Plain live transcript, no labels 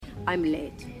I'm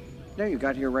late. No, you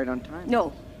got here right on time.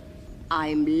 No,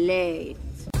 I'm late.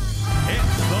 It's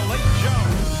The Late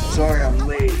Show. Sorry, I'm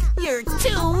late. You're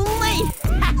too late.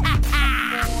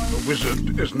 The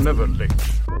wizard is never late.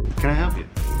 Can I help you?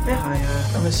 Yeah,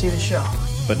 I'm gonna see the show.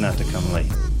 But not to come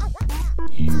late.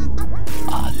 You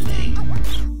are late.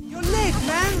 You're late,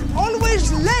 man.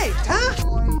 Always late, huh?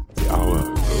 The hour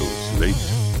grows late.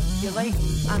 You're late.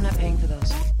 I'm not paying for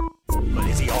those. But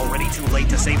is he already too late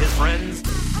to save his friends?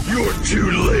 You're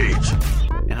too late.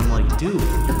 And I'm like, dude.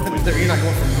 You're not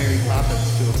going from Mary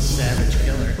Poppins to a savage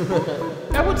killer.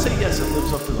 I would say yes, it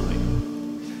lives up to the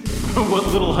hype. What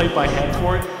little hype I had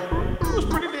for it was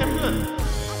pretty damn good.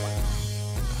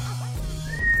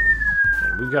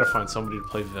 Man, we've got to find somebody to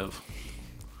play Viv.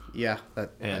 Yeah,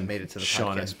 that made it to the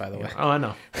Sean podcast, by the way. Oh, I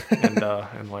know.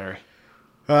 And Larry.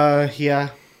 Yeah.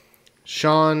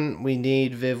 Sean, we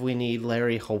need. Viv, we need.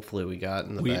 Larry, hopefully we got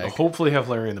in the We bag. hopefully have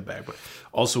Larry in the bag, but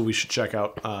also we should check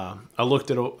out. I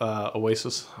looked at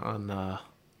Oasis on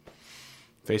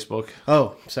Facebook.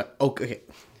 Oh, so okay.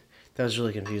 That was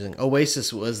really confusing.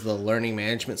 Oasis was the learning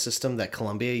management system that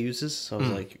Columbia uses. So I was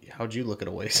like, how'd you look at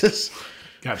Oasis?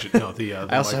 Gotcha. No, the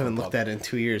I also haven't looked at it in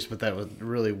 2 years, but that would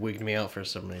really wigged me out for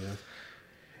some reason.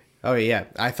 Oh, yeah.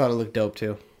 I thought it looked dope,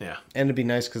 too. Yeah. And it'd be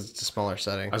nice because it's a smaller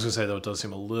setting. I was going to say, though, it does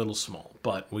seem a little small,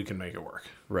 but we can make it work.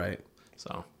 Right.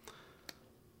 So.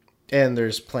 And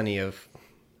there's plenty of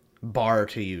bar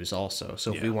to use also.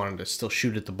 So if we Yeah. wanted to still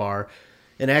shoot at the bar,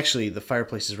 and actually the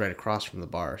fireplace is right across from the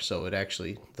bar, so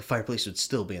the fireplace would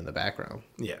still be in the background.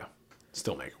 Yeah.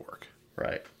 Still make it work.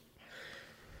 Right.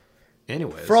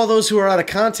 Anyways. For all those who are out of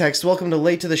context, welcome to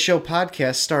Late to the Show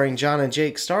podcast starring John and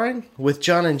Jake. Starring with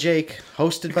John and Jake,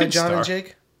 hosted by could John and star.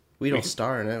 Jake. We don't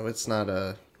star in it. It's not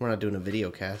we're not doing a video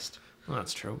cast. Well,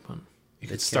 that's true, but you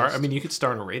could It's start. cast. I mean, you could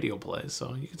start in a radio play,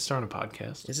 so you could start in a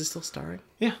podcast. Is it still starring?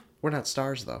 Yeah. We're not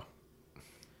stars though.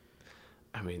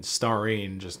 I mean,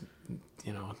 starring just,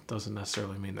 doesn't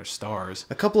necessarily mean they're stars.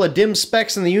 A couple of dim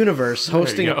specks in the universe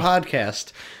hosting you a go.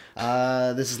 podcast.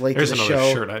 This is Late There's to the another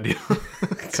Show. shirt idea.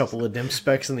 A couple of dim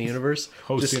specks in the universe.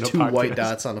 Hosting Just a two white podcast.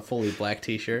 dots on a fully black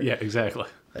t-shirt. Yeah, exactly.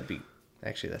 That'd be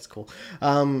that's cool.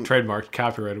 Trademarked,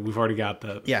 copyrighted. We've already got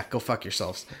that. Yeah, go fuck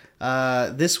yourselves.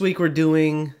 This week we're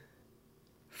doing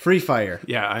Free Fire.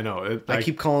 Yeah, I know. I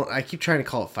keep trying to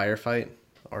call it Firefight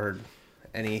or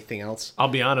anything else. I'll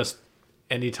be honest.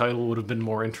 Any title would have been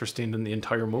more interesting than the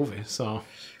entire movie. So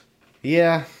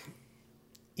Yeah,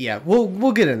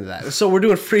 we'll get into that. So we're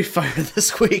doing Free Fire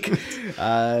this week,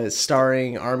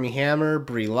 starring Armie Hammer,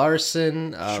 Brie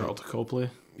Larson, Charlotte Copley,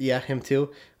 yeah, him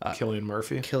too, Cillian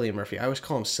Murphy. Cillian Murphy. I always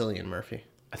call him Cillian Murphy.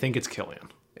 I think it's Cillian.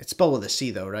 It's spelled with a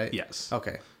C though, right? Yes.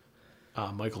 Okay.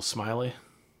 Michael Smiley.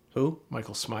 Who?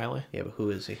 Michael Smiley. Yeah, but who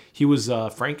is he? He was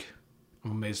Frank.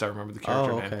 I'm amazed I remember the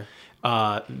character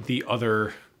name. The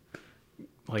other,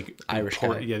 Irish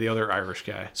guy. Yeah, the other Irish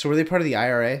guy. So were they part of the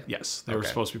IRA? Yes, they were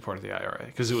supposed to be part of the IRA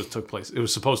because it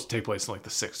was supposed to take place in like the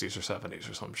 60s or 70s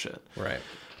or some shit. Right.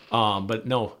 But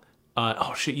no.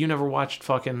 Oh shit! You never watched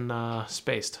fucking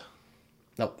Spaced?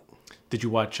 Nope. Did you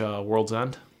watch World's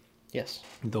End? Yes.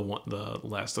 The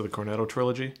last of the Cornetto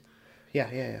trilogy.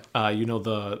 Yeah.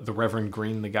 The Reverend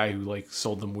Green, the guy who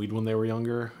sold them weed when they were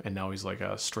younger, and now he's like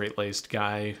a straight-laced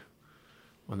guy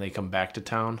when they come back to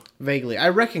town. Vaguely, I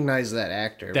recognize that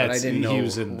actor, but I didn't know he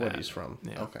was in what that. he's from.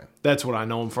 Yeah. Okay. That's what I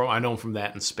know him from. I know him from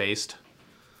that and Spaced.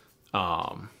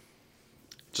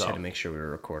 Just had to make sure we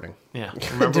were recording. Yeah. I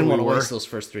Remember didn't we want to were? waste those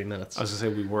first 3 minutes. I was gonna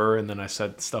say we were, and then I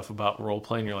said stuff about role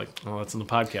play, and you're like, "Oh, that's in the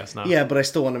podcast now." Yeah, but I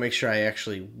still want to make sure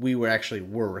we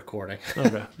were recording.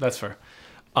 Okay, that's fair.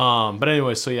 But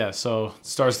anyway, so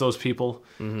stars those people,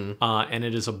 and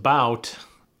it is about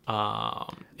a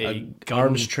gun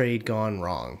arms trade gone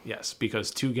wrong. Yes,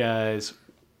 because two guys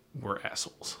were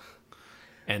assholes,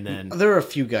 and then There were a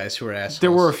few guys who were assholes. There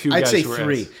were a few I'd guys say who were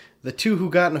three. ass- The two who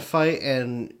got in a fight,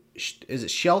 and is it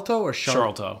Shelto or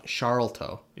Charlto.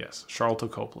 Charlto. Yes, Charlton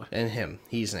Copley. And him.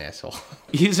 He's an asshole.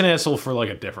 He's an asshole for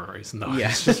a different reason, though. Yeah.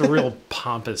 He's just a real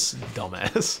pompous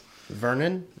dumbass.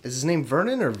 Vernon? Is his name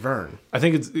Vernon or Vern? I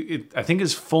think I think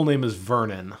his full name is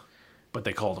Vernon, but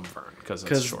they called him Vern because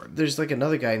it's short. There's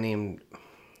another guy named...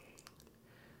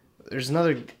 There's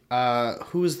another...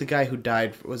 who was the guy who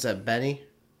died? Was that Benny?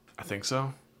 I think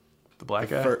so. The black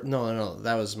guy? No,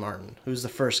 that was Martin. Who's the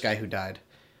first guy who died?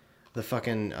 The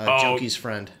fucking Oh. Junkie's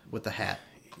friend with the hat.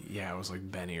 Yeah, it was like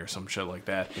Benny or some shit like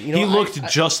that. You know, he looked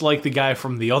just like the guy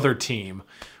from the other team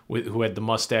who had the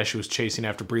mustache who was chasing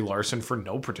after Brie Larson for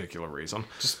no particular reason.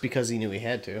 Just because he knew he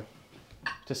had to.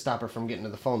 to stop her from getting to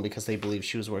the phone because they believed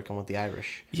she was working with the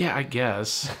Irish. Yeah, I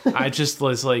guess. I just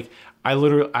was like, I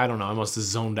don't know, I must have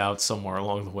zoned out somewhere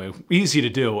along the way. Easy to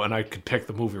do, and I could pick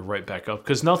the movie right back up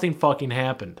because nothing fucking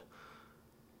happened.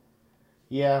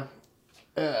 Yeah.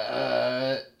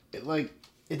 It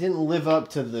didn't live up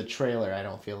to the trailer, I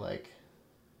don't feel like.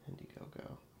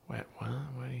 Indiegogo. Wait, what?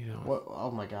 What are you doing? What?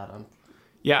 Oh my god,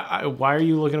 Yeah, why are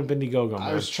you looking up Indiegogo, man?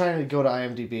 I was trying to go to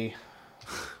IMDb.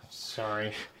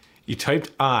 Sorry. You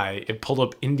typed it pulled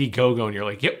up Indiegogo, and you're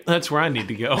like, yep, that's where I need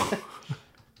to go.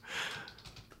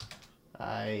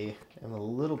 I am a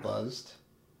little buzzed.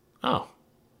 Oh.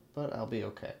 But I'll be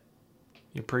okay.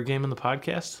 You pre-gaming the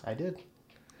podcast? I did.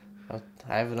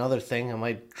 I have another thing. I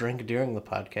might drink during the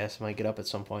podcast. I might get up at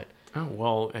some point. Oh,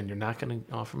 well, and you're not going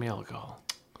to offer me alcohol.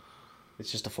 It's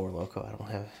just a Four Loko. I don't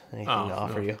have anything to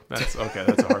offer you. That's okay.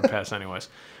 That's a hard pass anyways.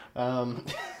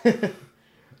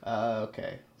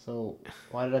 Okay. So,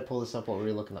 why did I pull this up? What were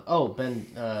we looking up? Oh, Ben,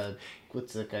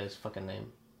 what's that guy's fucking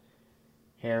name?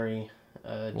 Harry,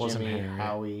 Jimmy, Harry.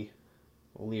 Howie,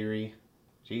 Leary.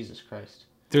 Jesus Christ.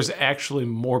 There's actually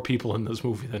more people in this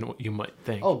movie than what you might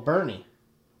think. Oh, Bernie.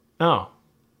 Oh.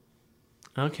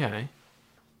 Okay.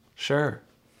 Sure.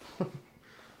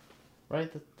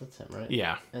 Right? That's him, right?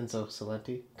 Yeah. Enzo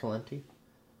Calenti.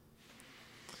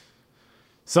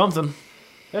 Something.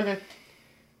 Okay.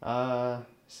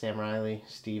 Sam Riley,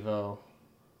 Steve-O,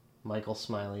 Michael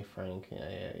Smiley, Frank,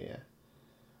 yeah.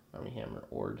 Armie Hammer,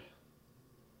 Ord.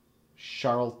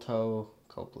 Charlton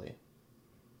Copley.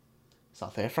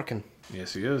 South African.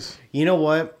 Yes, he is. You know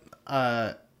what?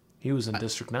 He was in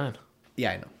District 9.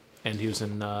 Yeah, I know. And he was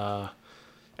in,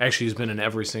 actually, he's been in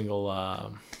every single,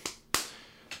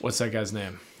 what's that guy's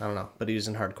name? I don't know, but he was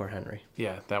in Hardcore Henry.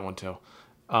 Yeah, that one too.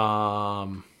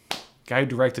 Guy who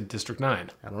directed District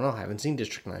 9. I don't know, I haven't seen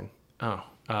District 9. Oh,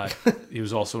 he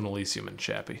was also in Elysium and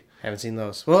Chappie. Haven't seen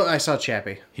those. Well, I saw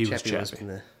Chappie. He was Chappie.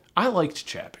 I liked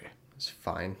Chappie. It's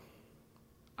fine.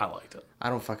 I liked it. I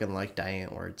don't fucking like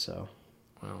Diane Ward, so.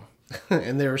 Well.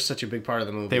 And they were such a big part of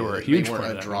the movie. They were a huge part. They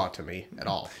weren't of a draw to me at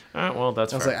all. Well,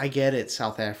 that's I was fair. like, I get it,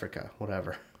 South Africa,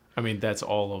 whatever. I mean, that's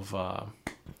all of.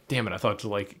 Damn it! I thought to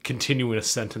like continuing a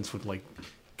sentence would like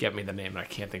get me the name, and I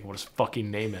can't think of what his fucking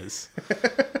name is.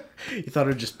 You thought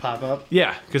it would just pop up?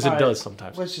 Yeah, because it All does right,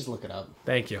 sometimes. Let's just look it up.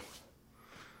 Thank you.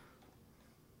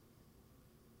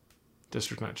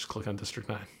 District 9. Just click on District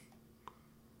 9.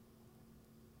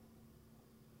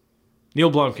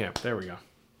 Neil Blomkamp. There we go.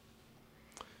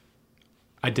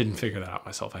 I didn't figure that out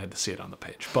myself. I had to see it on the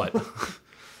page. But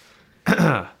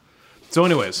so,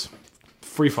 anyways,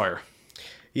 Free Fire.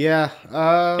 Yeah.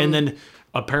 And then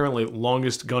apparently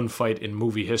longest gunfight in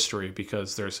movie history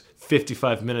because there's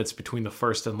 55 minutes between the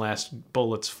first and last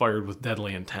bullets fired with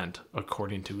deadly intent,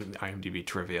 according to the IMDb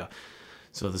trivia.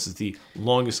 So this is the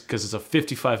longest because it's a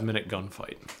 55-minute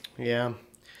gunfight. Yeah.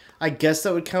 I guess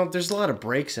that would count. There's a lot of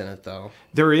breaks in it, though.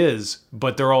 There is,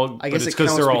 but they're all. I guess it's it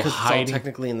counts they're all because hiding. it's all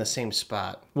technically in the same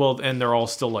spot. Well, and they're all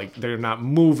still like they're not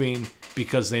moving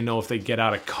because they know if they get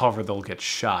out of cover, they'll get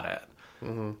shot at.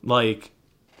 Mm-hmm. Like,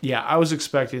 yeah, I was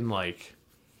expecting like,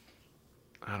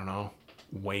 I don't know,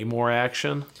 way more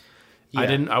action.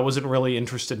 Yeah. I wasn't really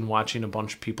interested in watching a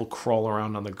bunch of people crawl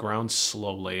around on the ground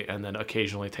slowly and then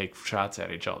occasionally take shots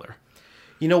at each other.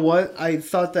 You know what? I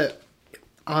thought that.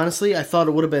 Honestly, I thought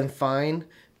it would have been fine,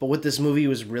 but what this movie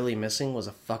was really missing was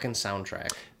a fucking soundtrack.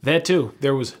 That too.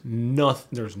 There was nothing.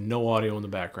 There was no audio in the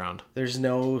background. There's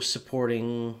no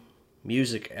supporting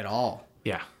music at all.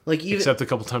 Yeah. Like even, except a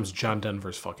couple times John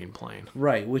Denver's fucking playing.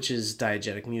 Right, which is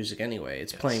diegetic music anyway.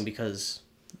 It's playing because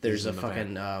there's a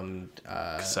fucking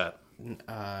cassette.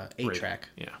 8-track.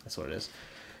 Yeah. That's what it is.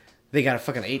 They got a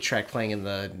fucking 8-track playing in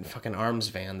the fucking arms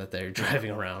van that they're driving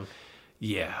around.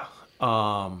 Yeah.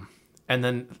 And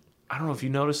then, I don't know if you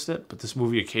noticed it, but this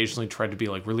movie occasionally tried to be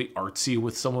like really artsy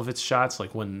with some of its shots.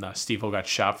 Like when Steve-O got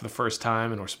shot for the first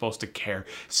time and we're supposed to care.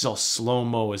 It's all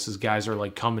slow-mo as his guys are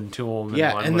like coming to him.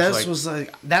 Yeah, and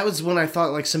that was when I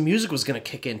thought like some music was going to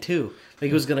kick in too.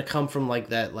 Like it was going to come from like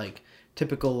that like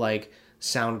typical like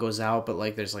sound goes out, but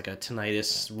like there's like a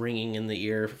tinnitus ringing in the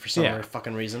ear for some other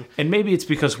fucking reason. And maybe it's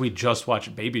because we just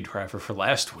watched Baby Driver for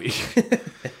last week.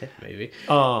 Maybe.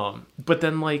 But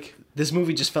then like this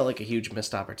movie just felt like a huge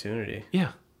missed opportunity.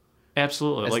 Yeah,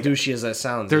 absolutely. As like douchey as that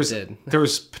sounds,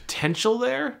 there's potential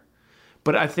there,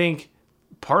 but I think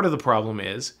part of the problem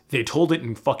is they told it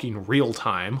in fucking real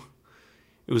time.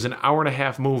 It was an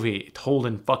 1.5-hour movie told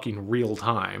in fucking real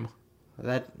time.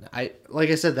 Like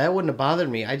I said, that wouldn't have bothered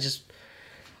me.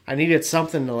 I needed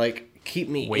something to like keep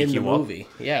me in the movie.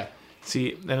 Yeah.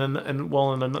 See, and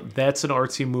then that's an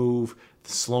artsy move.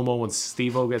 The slow-mo when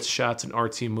Steve-O gets shot's an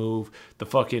artsy move. The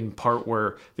fucking part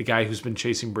where the guy who's been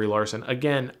chasing Brie Larson,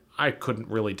 again, I couldn't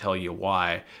really tell you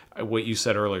why. What you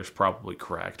said earlier is probably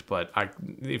correct, but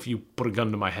if you put a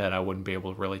gun to my head, I wouldn't be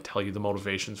able to really tell you the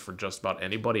motivations for just about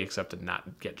anybody except to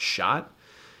not get shot.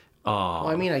 Well,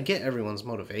 I mean, I get everyone's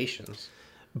motivations.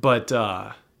 But,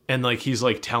 and, like, he's,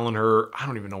 like, telling her, I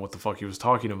don't even know what the fuck he was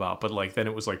talking about, but, like, then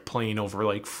it was, like, playing over,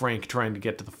 like, Frank trying to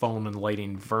get to the phone and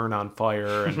lighting Vern on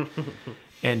fire, and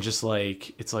and just,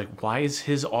 like, it's like, why is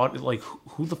his, like,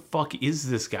 who the fuck is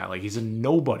this guy? Like, he's a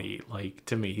nobody, like,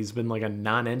 to me. He's been, like, a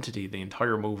non-entity the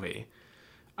entire movie.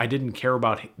 I didn't care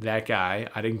about that guy.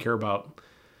 I didn't care about,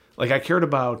 like, I cared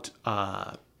about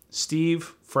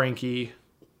Steve, Frankie.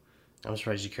 I'm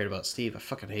surprised you cared about Steve. I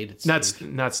fucking hated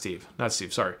Steve. Not Steve,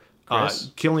 sorry. Chris?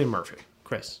 Cillian Murphy.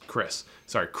 Chris.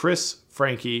 Sorry, Chris,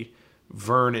 Frankie,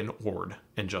 Vern, and Ord,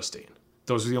 and Justine.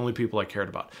 Those are the only people I cared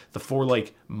about. The 4,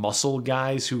 like, muscle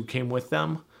guys who came with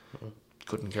them,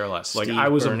 couldn't care less. Steve, like, I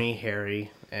was Bernie,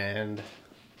 Harry, and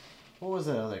what was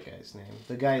that other guy's name?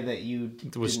 The guy that you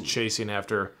was chasing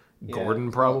after Gordon,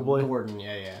 probably. Gordon,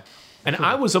 yeah. And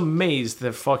I was amazed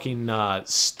that fucking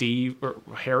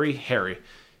Harry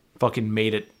fucking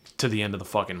made it to the end of the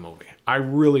fucking movie. I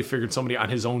really figured somebody on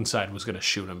his own side was going to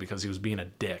shoot him because he was being a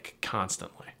dick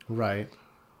constantly. Right.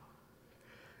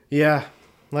 Yeah.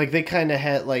 Like, they kind of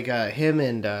had, like, him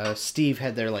and Steve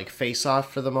had their, like,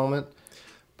 face-off for the moment.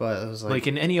 But it was like... Like,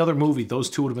 in any other movie, those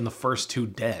two would have been the first two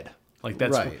dead. Like,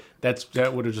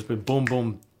 that would have just been boom,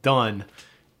 boom, done.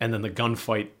 And then the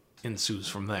gunfight ensues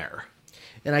from there.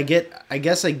 And I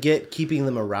guess I get keeping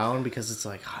them around because it's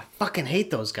like, oh, I fucking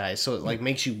hate those guys. So it, like,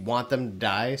 makes you want them to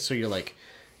die. So you're, like,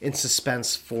 in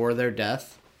suspense for their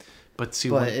death. But see,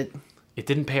 it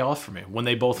didn't pay off for me. When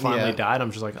they both finally died,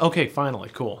 I'm just like, okay, finally,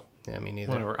 cool. Yeah, me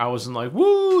neither. Whatever. I wasn't like,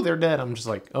 woo, they're dead. I'm just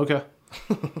like, okay.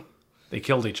 They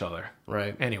killed each other.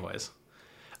 Right. Anyways,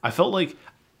 I felt like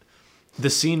the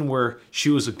scene where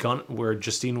where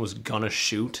Justine was gonna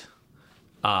shoot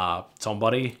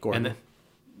somebody. Gordon. And then,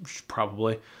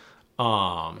 probably.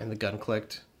 And the gun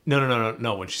clicked.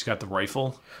 No. When she's got the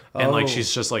rifle. And, like,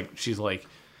 she's like,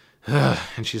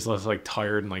 and she's like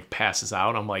tired and, like, passes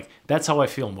out. I'm like, that's how I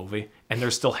feel, movie. And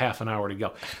there's still half an hour to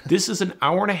go. This is an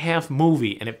hour and a half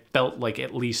movie, and it felt like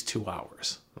at least 2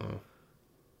 hours.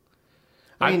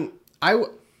 I mean, I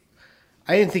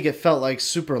didn't think it felt like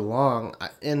super long.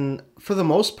 And for the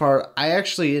most part, I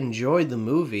actually enjoyed the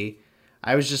movie.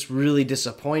 I was just really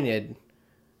disappointed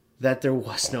that there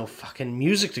was no fucking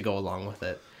music to go along with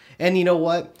it. And you know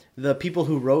what? The people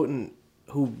who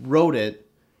wrote it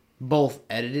both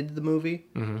edited the movie.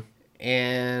 Mm-hmm.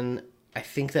 And I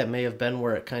think that may have been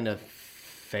where it kind of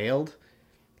failed.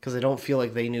 Because I don't feel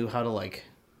like they knew how to, like,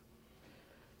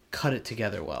 cut it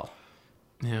together well.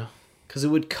 Yeah. Because it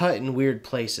would cut in weird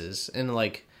places. And,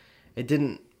 like, it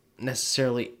didn't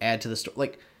necessarily add to the story.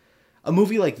 Like, a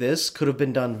movie like this could have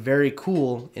been done very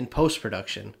cool in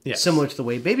post-production. Yes. Similar to the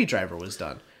way Baby Driver was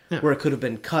done. Yeah. Where it could have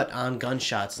been cut on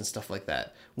gunshots and stuff like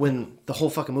that. When the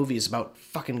whole fucking movie is about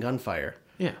fucking gunfire.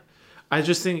 Yeah. I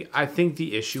think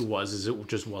the issue is it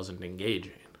just wasn't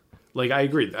engaging. Like, I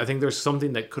agree. I think there's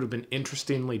something that could have been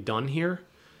interestingly done here.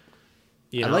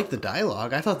 You know? I like the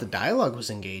dialogue. I thought the dialogue was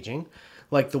engaging.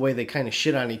 Like the way they kind of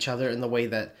shit on each other and the way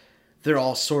that they're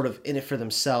all sort of in it for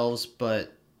themselves,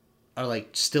 but are, like,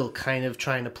 still kind of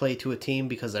trying to play to a team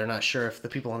because they're not sure if the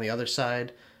people on the other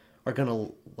side are going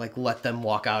to, like, let them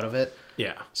walk out of it.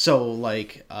 Yeah. So,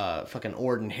 like, fucking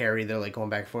Ord and Harry, they're, like, going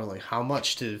back and forth, like, how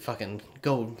much to fucking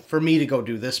go, for me to go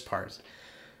do this part?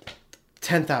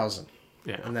 10,000.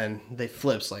 Yeah. And then they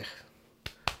flips, like,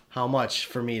 how much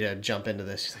for me to jump into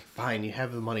this? He's like, fine, you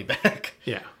have the money back.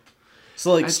 Yeah.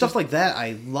 So, like, stuff like that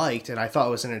I liked and I thought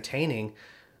was entertaining,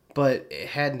 but it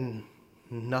had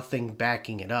nothing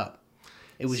backing it up.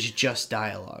 It was just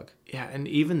dialogue. Yeah, and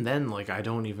even then, like, I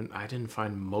didn't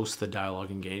find most of the dialogue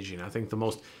engaging. I think the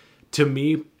most, to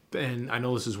me, and I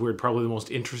know this is weird, probably the most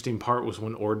interesting part was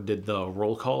when Ord did the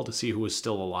roll call to see who was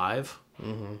still alive.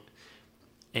 Mm-hmm.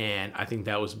 And I think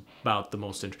that was about the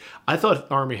most I thought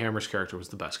Armie Hammer's character was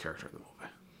the best character in the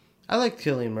movie. I liked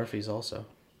Cillian Murphy's also.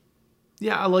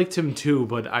 Yeah, I liked him too,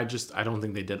 but I don't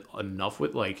think they did enough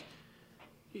with, like,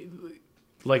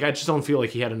 I just don't feel like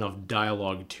he had enough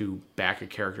dialogue to back a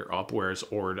character up, whereas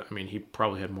Ord, I mean, he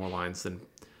probably had more lines than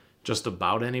just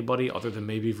about anybody other than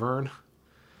maybe Vern.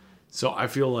 So I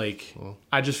feel like,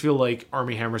 I just feel like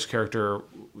Armie Hammer's character,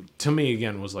 to me,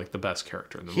 again, was, like, the best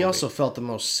character in the movie. He also felt the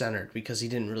most centered because he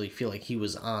didn't really feel like he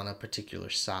was on a particular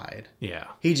side. Yeah.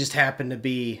 He just happened to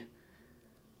be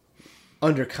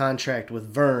under contract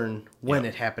with Vern when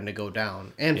it happened to go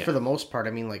down. And Yeah. for the most part,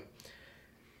 I mean, like,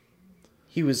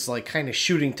 he was, like, kind of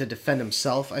shooting to defend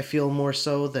himself, I feel, more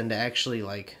so than to actually,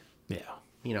 like, Yeah.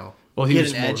 you know, Well, he get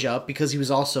was an edge up, because he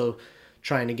was also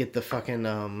trying to get the fucking,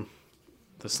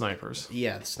 The snipers.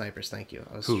 the snipers, thank you.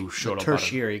 I was, Who showed the up on it.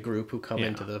 tertiary group who come Yeah.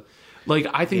 into the... Like,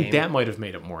 I think game. that might have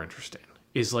made it more interesting.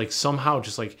 Is like somehow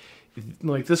just like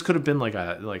this could have been like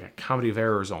a comedy of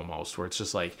errors almost, where it's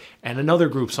just like, and another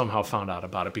group somehow found out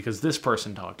about it because this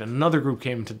person talked, and another group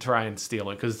came to try and steal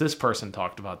it because this person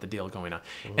talked about the deal going on,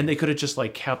 and they could have just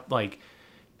like kept like,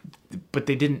 but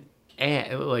they didn't.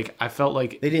 Like I felt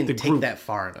like They didn't the take group, that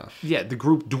far enough. Yeah, the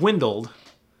group dwindled.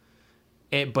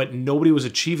 But nobody was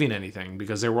achieving anything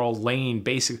because they were all laying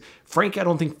basic. Frank, I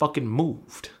don't think fucking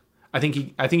moved. I think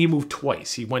he moved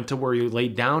twice. He went to where he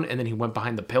laid down, and then he went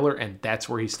behind the pillar, and that's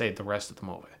where he stayed the rest of the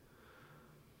movie.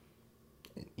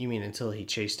 You mean until he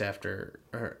chased after,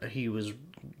 or he was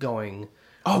going...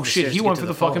 Oh up the shit! stairs He to went get for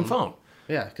to the fucking phone.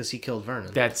 Yeah, because he killed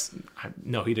Vernon.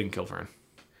 No, he didn't kill Vern.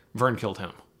 Vern killed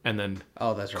him, and then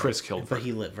Oh, that's right. Chris killed But Vern.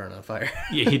 he lit Vern on fire.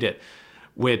 Yeah, he did.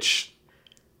 Which,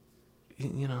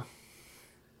 you know,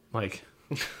 like,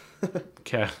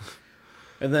 okay.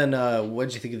 And then,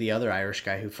 what'd you think of the other Irish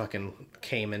guy who fucking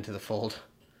came into the fold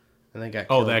and then got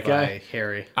Oh, killed that by guy?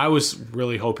 Harry? I was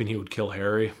really hoping he would kill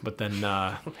Harry, but then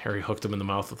Harry hooked him in the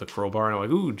mouth with a crowbar, and I'm like,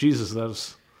 ooh, Jesus, that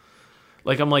was...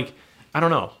 Like, I'm like, I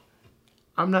don't know.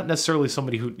 I'm not necessarily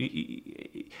somebody who...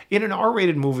 In an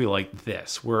R-rated movie like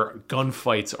this, where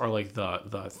gunfights are like the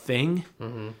thing,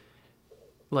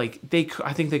 like,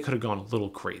 I think they could have gone a little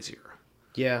crazier.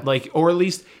 Yeah. Like, or at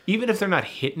least, even if they're not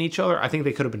hitting each other, I think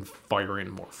they could have been firing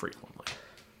more frequently.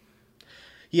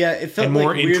 Yeah, it felt and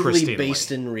more like weirdly interestingly.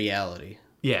 based in reality.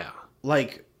 Yeah.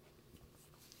 Like,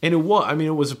 And it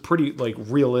was a pretty, like,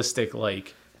 realistic,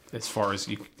 like, as far as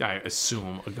I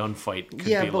assume a gunfight could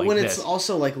yeah, be but like when this. it's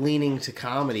also, like, leaning to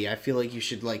comedy, I feel like you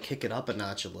should, like, kick it up a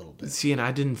notch a little bit. See, and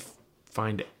I didn't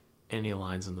find any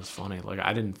lines in this funny. Like,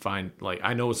 I didn't find, like,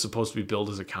 I know it's supposed to be billed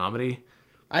as a comedy.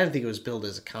 I didn't think it was billed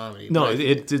as a comedy. No, but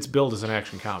it's billed as an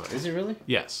action comedy. Is it really?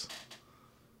 Yes.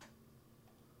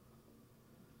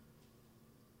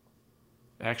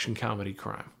 Action comedy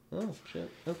crime. Oh, shit.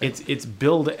 Okay. It's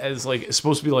billed as, like, it's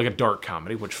supposed to be like a dark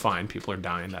comedy, which fine, people are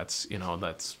dying. That's,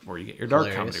 that's where you get your dark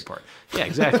Hilarious. comedy part. Yeah,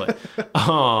 exactly.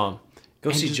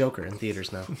 Go see Joker in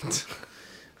theaters now.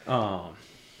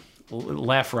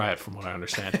 Laugh riot from what I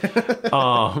understand.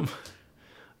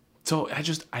 So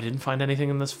I didn't find anything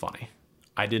in this funny.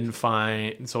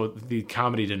 So the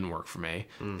comedy didn't work for me.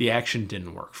 The action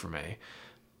didn't work for me.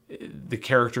 The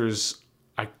characters,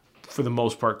 I, for the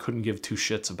most part, couldn't give two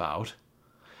shits about.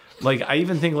 Like, I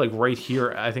even think, like, right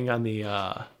here, I think on the,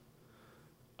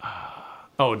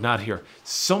 oh, not here.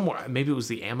 Somewhere, maybe it was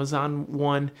the Amazon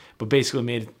one, but basically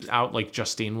made it out like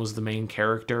Justine was the main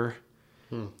character.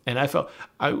 And I felt,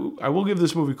 I will give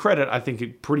this movie credit, I think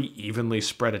it pretty evenly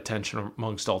spread attention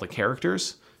amongst all the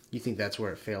characters. You think that's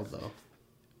where it failed, though?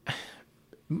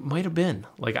 Might have been.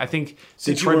 Like, I think...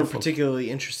 Since you weren't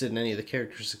particularly interested in any of the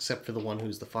characters except for the one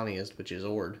who's the funniest, which is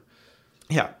Ord.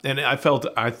 Yeah, and I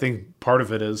think part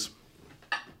of it's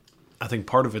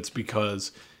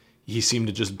because he seemed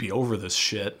to just be over this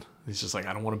shit. He's just like,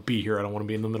 I don't want to be here. I don't want to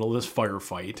be in the middle of this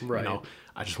firefight. Right.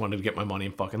 I just wanted to get my money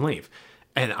and fucking leave.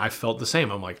 And I felt the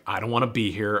same. I'm like, I don't want to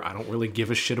be here. I don't really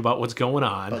give a shit about what's going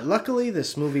on. But luckily,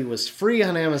 this movie was free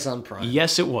on Amazon Prime.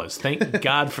 Yes, it was. Thank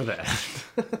God for that.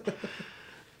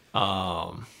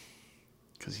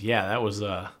 Because, yeah, that was...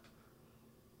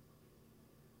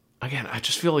 Again, I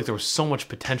just feel like there was so much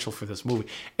potential for this movie.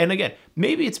 And again,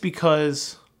 maybe it's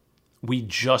because we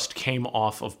just came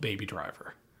off of Baby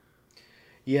Driver.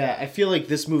 Yeah, I feel like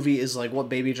this movie is like what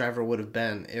Baby Driver would have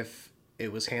been if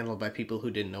it was handled by people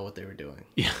who didn't know what they were doing.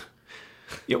 Yeah.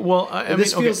 Yeah, well,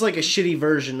 this feels like a shitty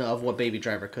version of what Baby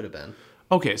Driver could have been.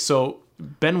 Okay, so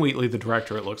Ben Wheatley, the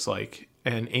director, it looks like,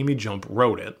 and Amy Jump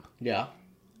wrote it. Yeah.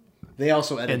 They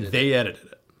also edited And they edited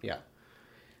it. Yeah.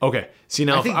 Okay. See,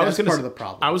 now, I think that's part of the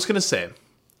problem. I was going to say,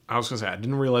 I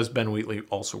didn't realize Ben Wheatley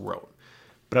also wrote.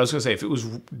 But I was going to say, if it was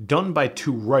done by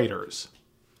two writers,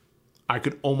 I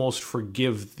could almost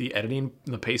forgive the editing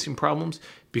and the pacing problems,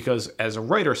 because as a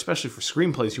writer, especially for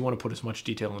screenplays, you want to put as much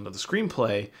detail into the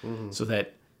screenplay so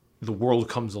that the world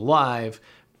comes alive.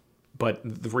 But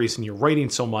the reason you're writing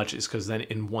so much is because then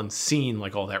in one scene,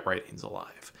 like, all that writing's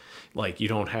alive. Like, you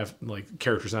don't have, like,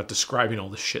 characters not describing all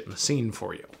the shit in the scene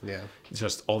for you. Yeah. It's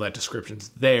just all that description's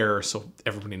there so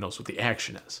everybody knows what the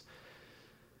action is.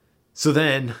 So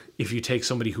then, if you take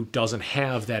somebody who doesn't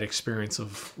have that experience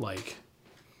of, like,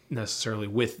 necessarily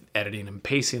with editing and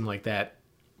pacing like that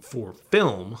for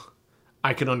film,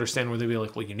 I could understand where they'd be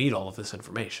like, well, you need all of this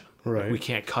information. Right. We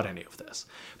can't cut any of this.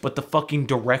 But the fucking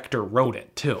director wrote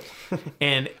it, too.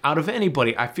 And out of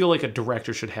anybody, I feel like a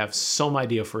director should have some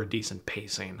idea for a decent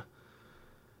pacing.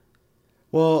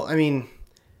 Well, I mean,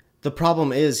 the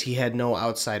problem is he had no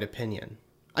outside opinion.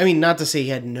 I mean, not to say he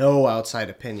had no outside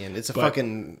opinion. It's a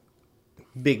fucking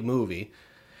big movie.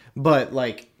 But,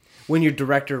 like, when you're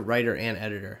director, writer, and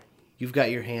editor, you've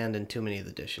got your hand in too many of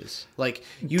the dishes. Like,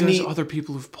 There's need other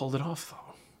people who've pulled it off, though.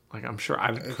 Like, I'm sure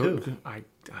I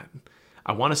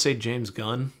want to say James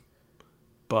Gunn,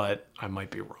 but I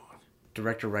might be wrong.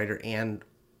 Director, writer, and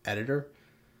editor?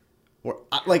 Or,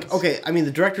 like, okay, I mean,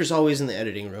 the director's always in the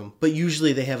editing room, but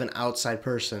usually they have an outside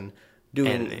person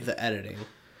doing the editing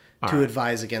to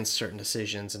advise against certain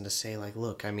decisions and to say, like,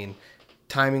 look, I mean,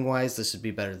 timing-wise, this would be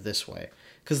better this way.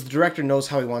 Because the director knows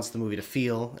how he wants the movie to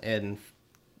feel, and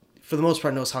for the most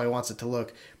part knows how he wants it to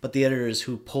look, but the editor is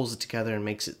who pulls it together and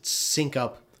makes it sync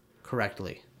up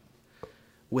correctly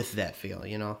with that feel,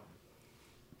 you know?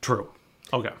 True.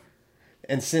 Okay.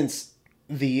 And since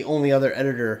the only other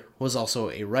editor was also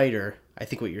a writer, I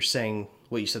think what you're saying,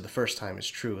 what you said the first time is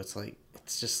true. It's like,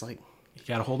 it's just like... You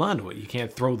gotta hold on to it. You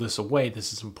can't throw this away.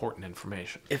 This is important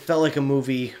information. It felt like a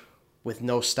movie with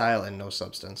no style and no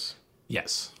substance.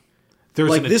 Yes. There's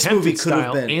like an this attempted movie could have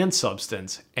style been, and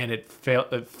substance, and it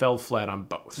fell flat on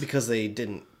both. Because they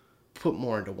didn't put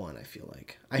more into one, I feel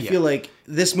like. I feel like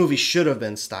this movie should have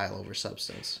been style over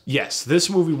substance. Yes, this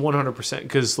movie 100%,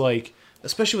 because, like...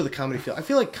 Especially with a comedy feel. I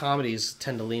feel like comedies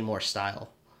tend to lean more style.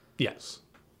 Yes.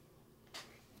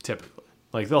 Typically.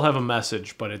 Like, they'll have a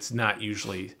message, but it's not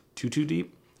usually too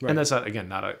deep. Right. And that's, not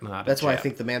a That's why I jab.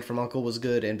 think The Man from U.N.C.L.E. was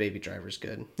good and Baby Driver's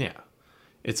good. Yeah.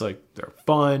 It's like, they're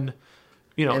fun.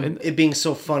 You know, and it being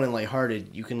so fun and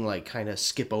lighthearted, you can, like, kind of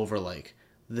skip over, like,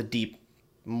 the deep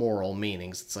moral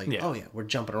meanings. It's like, oh, yeah, we're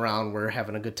jumping around, we're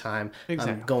having a good time.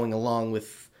 Exactly. I'm going along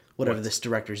with whatever this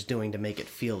director's doing to make it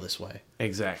feel this way.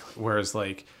 Exactly. Whereas,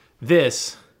 like,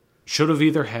 this should have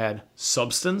either had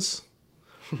substance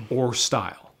or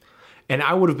style. And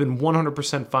I would have been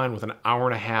 100% fine with an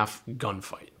hour-and-a-half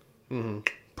gunfight. Mm-hmm.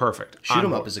 Perfect. Shoot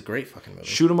 'em Up is a great fucking movie.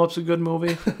 Shoot 'em Up's a good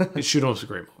movie. Shoot 'em Up's a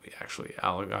great movie, actually.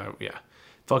 Yeah.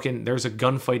 Fucking, there's a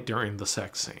gunfight during the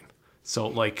sex scene. So,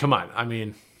 like, come on. I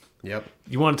mean, yep.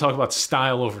 You want to talk about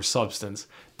style over substance.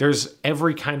 There's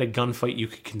every kind of gunfight you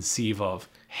could conceive of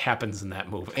happens in that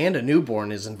movie. And a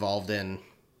newborn is involved in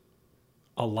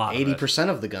a lot 80%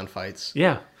 of the gunfights.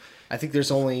 Yeah. I think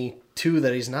there's only 2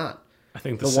 that he's not. I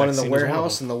think the one in the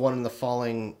warehouse and the one in the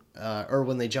falling, or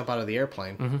when they jump out of the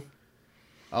airplane. Mm-hmm.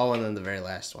 Oh, and then the very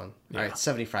last one. Yeah. All right,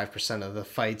 75% of the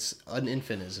fights an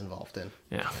infant is involved in.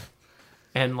 Yeah.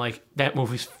 And, like, that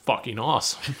movie's fucking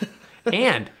awesome.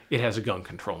 And it has a gun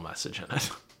control message in it.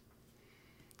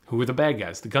 Who are the bad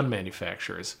guys? The gun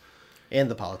manufacturers. And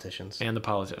the politicians.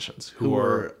 Who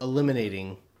are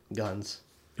eliminating guns.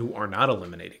 Who are not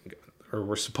eliminating guns. Or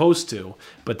we're supposed to,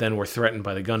 but then we're threatened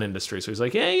by the gun industry. So he's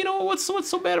like, hey, you know, what's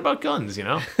so bad about guns, you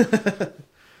know?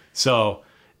 So,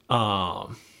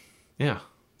 yeah.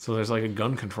 So there's like a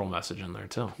gun control message in there,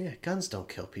 too. Yeah, guns don't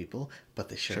kill people, but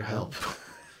they sure help.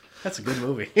 That's a good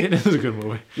movie. It is a good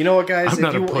movie. You know what, guys? I'm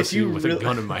not a pussy with a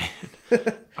gun in my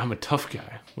hand. I'm a tough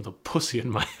guy with a pussy in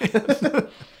my hand.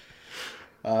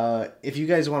 If you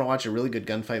guys want to watch a really good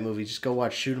gunfight movie, just go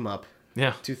watch Shoot 'em Up.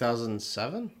 Yeah.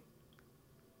 2007?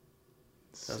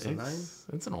 2009?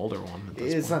 It's an older one.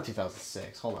 It's not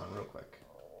 2006. Hold on, real quick.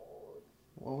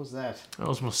 What was that? That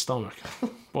was my stomach.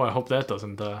 Boy, I hope that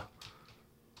doesn't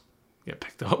get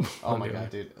picked up. Oh my god,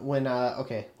 dude. When I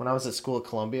was at school at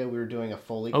Columbia, we were doing a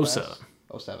Foley class.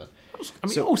 07. I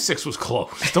mean, 06 was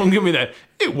close. Don't give me that.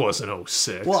 It wasn't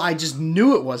 06. Well, I just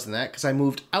knew it wasn't that because I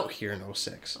moved out here in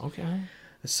 06. Okay.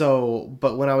 So,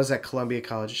 but when I was at Columbia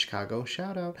College of Chicago,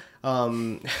 shout out,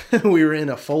 we were in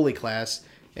a Foley class,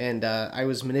 and I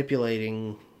was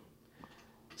manipulating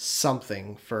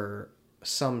something for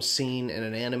some scene in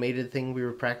an animated thing we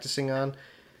were practicing on.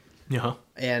 Yeah.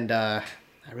 And I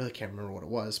really can't remember what it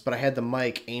was, but I had the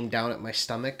mic aimed down at my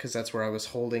stomach because that's where I was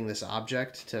holding this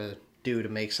object to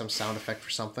make some sound effect for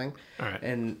something. All right.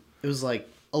 And it was like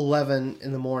 11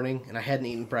 in the morning, and I hadn't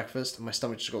eaten breakfast, and my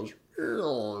stomach just goes...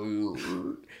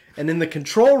 And in the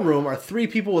control room are 3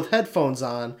 people with headphones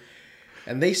on,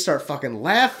 and they start fucking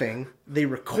laughing. They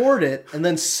record it and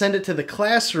then send it to the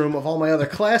classroom of all my other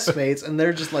classmates, and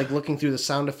they're just like looking through the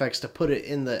sound effects to put it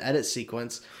in the edit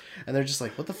sequence, and they're just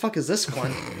like, what the fuck is this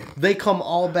one? They come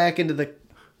all back into the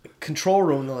control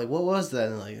room, and they're like, what was that?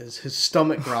 And like, it's his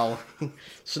stomach growling.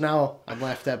 So now I'm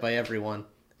laughed at by everyone.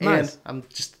 Nice. And I'm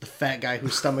just the fat guy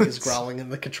whose stomach is growling in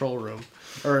the control room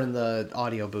or in the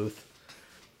audio booth.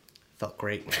 Felt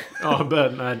great. Oh, I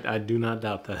bet. I do not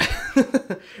doubt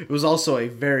that. It was also a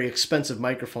very expensive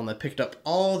microphone that picked up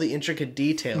all the intricate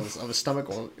details of a stomach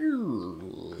going.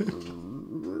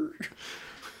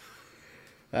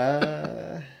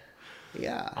 Yeah.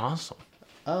 Awesome.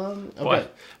 Okay.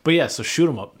 But yeah, so shoot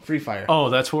 'em up. Free Fire.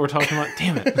 Oh, that's what we're talking about?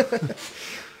 Damn it.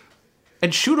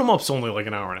 And shoot 'em up's only like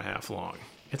an hour and a half long.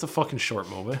 It's a fucking short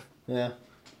movie. Yeah.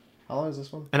 How long is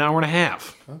this one? An hour and a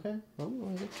half. Okay.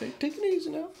 Well, take it easy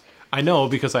now. I know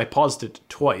because I paused it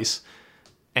twice,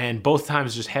 and both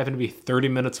times just happened to be 30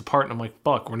 minutes apart, and I'm like,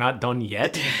 fuck, we're not done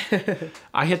yet?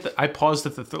 I paused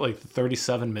at the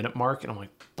 37-minute mark, and I'm like,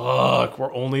 fuck,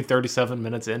 we're only 37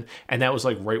 minutes in, and that was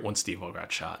like right when Steve-O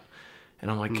got shot. And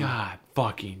I'm like, God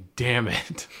fucking damn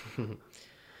it.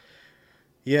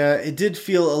 Yeah, it did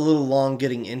feel a little long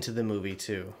getting into the movie,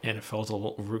 too. And it felt a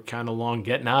little kind of long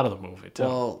getting out of the movie, too.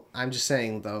 Well, I'm just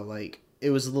saying, though, like, it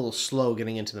was a little slow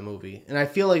getting into the movie. And I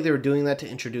feel like they were doing that to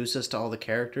introduce us to all the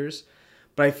characters.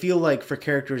 But I feel like for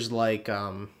characters like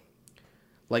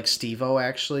Steve-O,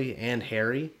 actually, and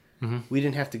Harry, we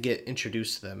didn't have to get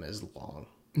introduced to them as long.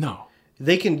 No.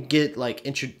 They can get, like,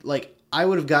 I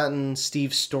would have gotten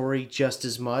Steve's story just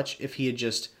as much if he had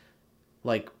just,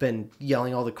 like, been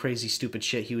yelling all the crazy, stupid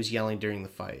shit he was yelling during the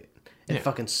fight. And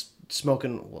fucking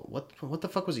smoking... What the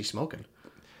fuck was he smoking?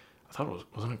 I thought it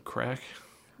wasn't it crack?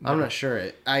 I'm not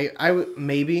sure.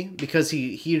 Maybe because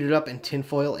he heated it up in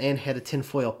tinfoil and had a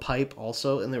tinfoil pipe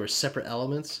also, and there were separate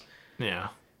elements. Yeah.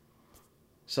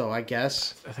 So I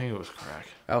guess. I think it was crack.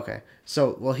 Okay.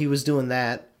 So, well, he was doing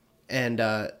that, and,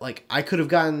 like, I could have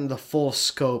gotten the full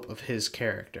scope of his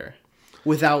character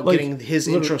without getting his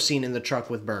intro scene in the truck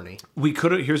with Bernie.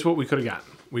 Here's what we could have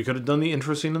gotten. We could have done the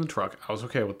intro scene in the truck. I was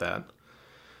okay with that.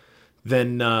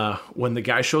 Then when the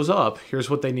guy shows up, here's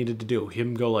what they needed to do.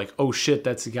 Him go like, oh shit,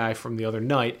 that's the guy from the other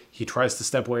night. He tries to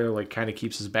step away or like kind of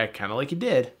keeps his back kind of like he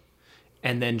did.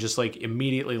 And then just like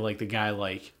immediately like the guy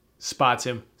like spots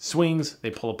him, swings, they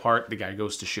pull apart, the guy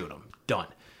goes to shoot him. Done.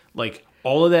 Like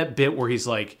all of that bit where he's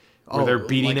like, where they're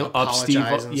beating like up Steve.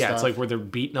 Yeah, stuff. it's like where they're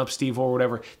beating up Steve or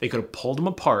whatever. They could have pulled him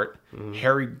apart.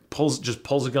 Harry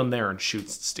pulls a gun there and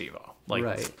shoots Steve-O.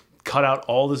 Like cut out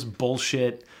all this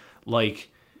bullshit like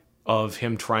of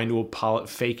him trying to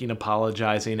faking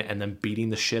apologizing and then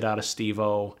beating the shit out of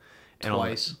Steve-O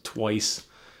and twice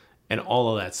and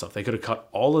all of that stuff. They could have cut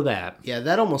all of that. Yeah,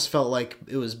 that almost felt like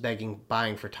it was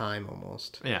buying for time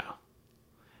almost. Yeah.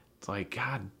 It's like,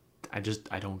 God, I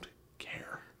don't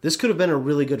care. This could have been a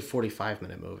really good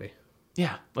 45-minute movie.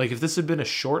 Yeah. Like if this had been a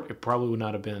short, it probably would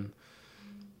not have been.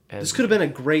 This could have been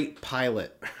a great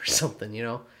pilot or something, you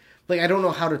know? Like, I don't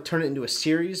know how to turn it into a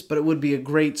series, but it would be a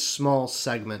great small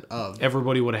segment of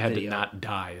everybody would have had to not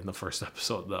die in the first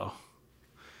episode, though.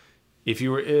 If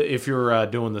you're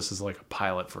doing this as like a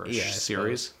pilot for a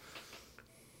series,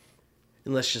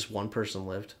 unless just one person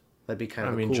lived, that'd be kind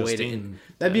of a cool way to.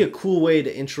 That'd be a cool way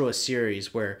to intro a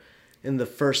series where, in the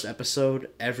first episode,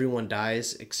 everyone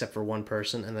dies except for one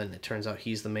person, and then it turns out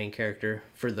he's the main character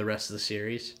for the rest of the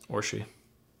series, or she.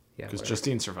 Yeah, because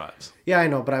Justine survives. Yeah, I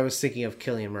know, but I was thinking of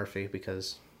Cillian Murphy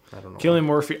because I don't know. Cillian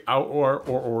Murphy out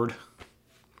or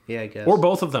yeah, I guess. Or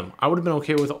both of them. I would have been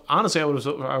okay with. Honestly, I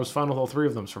was fine with all three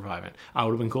of them surviving. I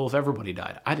would have been cool if everybody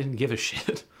died. I didn't give a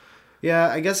shit. Yeah,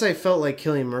 I guess I felt like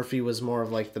Cillian Murphy was more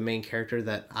of like the main character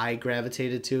that I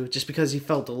gravitated to, just because he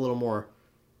felt a little more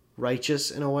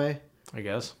righteous in a way. I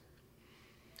guess.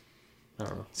 I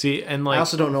don't know. See, and like I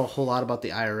also don't know a whole lot about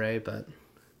the IRA, but.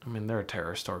 I mean, they're a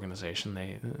terrorist organization.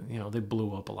 They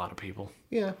blew up a lot of people.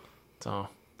 Yeah. So,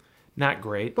 not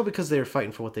great. But because they were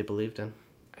fighting for what they believed in.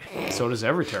 So does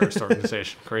every terrorist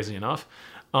organization, crazy enough.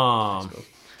 Go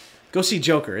see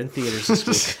Joker in theaters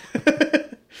this week.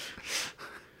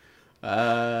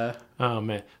 Oh,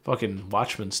 man. Fucking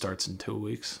Watchmen starts in 2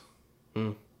 weeks. I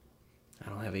don't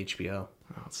have HBO.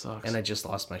 Oh, it sucks. And I just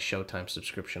lost my Showtime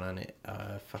subscription on it.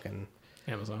 Fucking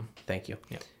Amazon. Thank you.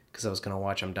 Yeah. Because I was going to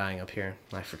watch I'm Dying Up Here.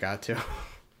 I forgot to.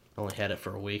 Only had it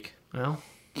for a week. Well.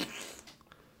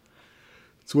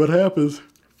 That's what happens.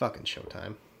 Fucking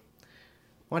Showtime.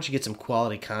 Why don't you get some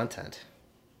quality content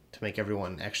to make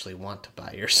everyone actually want to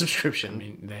buy your subscription? I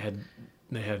mean,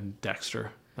 they had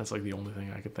Dexter. That's like the only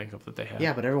thing I could think of that they had.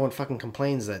 Yeah, but everyone fucking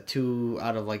complains that 2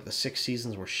 out of like the 6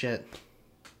 seasons were shit.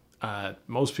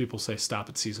 Most people say stop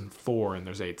at season 4 and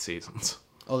there's 8 seasons.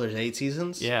 Oh, there's 8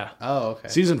 seasons? Yeah. Oh, okay.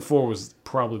 Season 4 was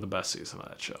probably the best season of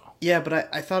that show. Yeah,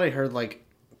 but I thought I heard like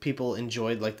people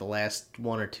enjoyed like the last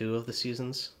 1 or 2 of the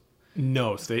seasons.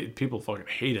 No, people fucking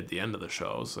hated the end of the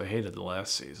shows. They hated the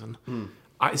last season.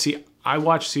 I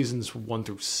watched seasons 1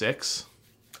 through 6.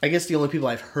 I guess the only people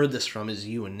I've heard this from is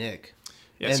you and Nick.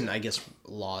 Yes. And I guess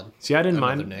Laud. See, I didn't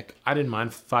Another mind Nick. I didn't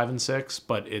mind 5 and 6,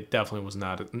 but it definitely was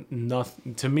not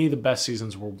nothing. To me, the best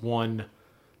seasons were 1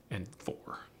 and 4.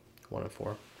 1 and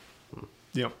 4.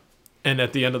 Yep. And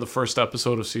at the end of the first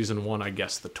episode of season 1, I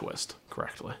guessed the twist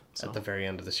correctly. So. At the very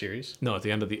end of the series. No, at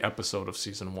the end of the episode of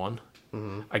season 1,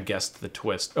 I guessed the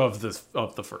twist of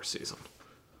the first season.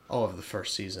 Oh, of the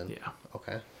first season. Yeah.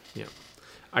 Okay. Yeah,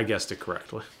 I guessed it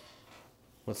correctly.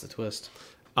 What's the twist?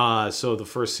 So the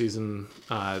first season,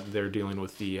 they're dealing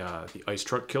with the ice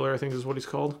truck killer, I think is what he's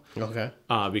called. Okay.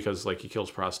 Because like he kills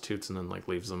prostitutes and then like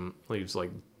leaves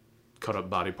like cut up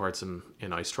body parts in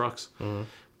ice trucks. Mm-hmm.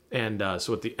 And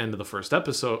so at the end of the first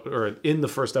episode, or in the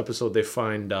first episode, they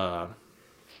find a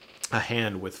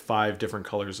hand with 5 different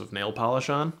colors of nail polish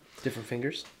on. Different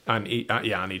fingers? On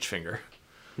each finger.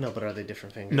 No, but are they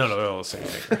different fingers? No, they're all the same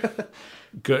finger.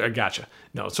 Good, I gotcha.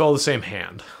 No, it's all the same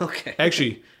hand. Okay.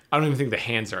 Actually, I don't even think the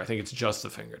hands are. I think it's just the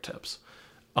fingertips.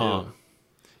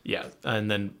 Yeah,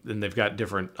 and then they've got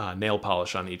different nail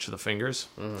polish on each of the fingers.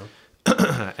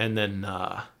 Mm-hmm. And then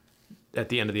at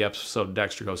the end of the episode,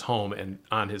 Dexter goes home, and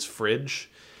on his fridge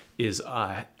is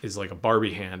like a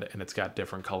Barbie hand, and it's got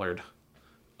different colored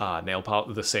nail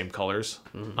polish, the same colors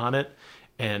on it.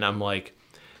 And I'm like,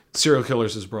 serial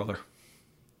killer's his brother.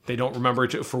 They don't remember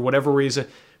it for whatever reason,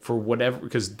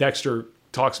 because Dexter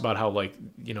talks about how, like,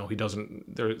 you know, he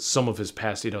doesn't, there's some of his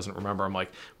past he doesn't remember. I'm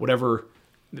like, whatever,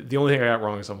 the only thing I got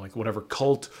wrong is I'm like, whatever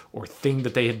cult or thing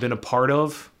that they had been a part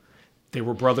of, they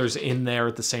were brothers in there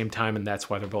at the same time, and that's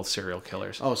why they're both serial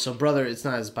killers. Oh, so brother, it's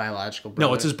not his biological brother?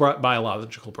 No, it's his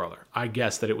biological brother. I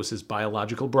guess that it was his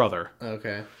biological brother.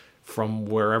 Okay. From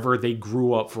wherever they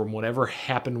grew up, from whatever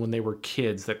happened when they were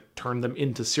kids that turned them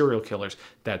into serial killers,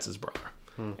 that's his brother.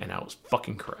 And I was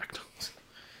fucking correct.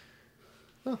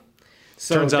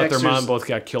 So Turns out Dexter's... their mom both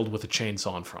got killed with a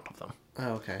chainsaw in front of them.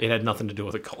 Oh, okay. It had nothing to do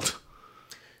with a cult.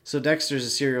 So Dexter's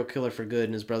a serial killer for good,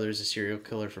 and his brother's a serial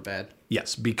killer for bad.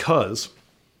 Yes, because...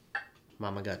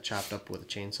 Mama got chopped up with a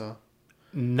chainsaw.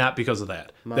 Not because of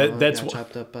that. Mama That's got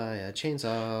chopped up by a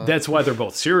chainsaw. That's why they're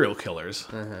both serial killers.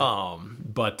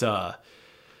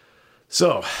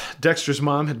 So Dexter's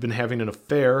mom had been having an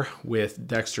affair with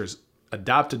Dexter's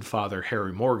adopted father,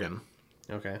 Harry Morgan.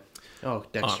 Okay. Oh,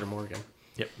 Dexter Morgan.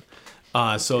 Yep.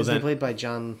 Isn't he played by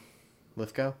John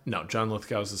Lithgow? No, John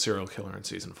Lithgow is the serial killer in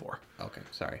season 4. Okay,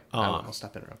 sorry. I'll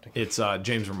stop interrupting. It's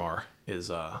James Remar is.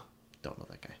 Don't know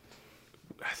that guy.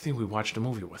 I think we watched a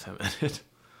movie with him in it.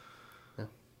 Yeah.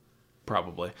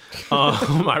 Probably.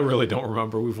 I really don't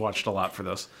remember. We've watched a lot for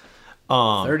this.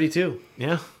 32.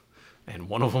 Yeah, and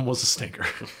one of them was a stinker.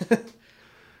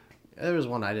 There was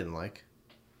one I didn't like.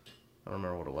 I don't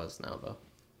remember what it was now, though.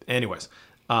 Anyways,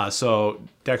 so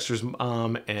Dexter's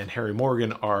mom and Harry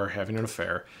Morgan are having an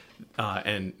affair,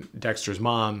 and Dexter's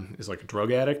mom is like a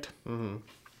drug addict, and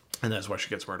that's why she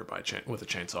gets murdered by with a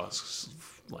chainsaw.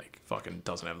 Like, fucking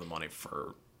doesn't have the money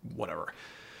for whatever,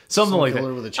 something like that.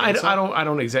 With a chainsaw? I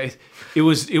don't exactly. It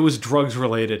was drugs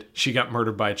related. She got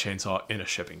murdered by a chainsaw in a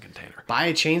shipping container. By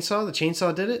a chainsaw? The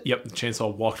chainsaw did it? Yep, the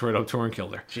chainsaw walked right up to her and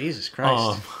killed her. Jesus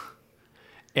Christ.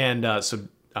 So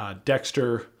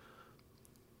Dexter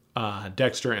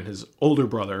and his older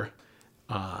brother,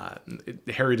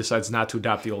 Harry decides not to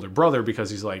adopt the older brother because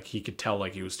he's like, he could tell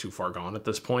like he was too far gone at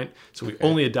this point. So he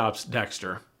only adopts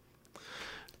Dexter.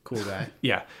 Cool guy.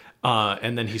 Yeah.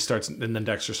 And then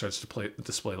Dexter starts to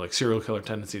display like serial killer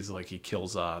tendencies. Like he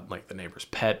kills like the neighbor's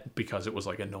pet because it was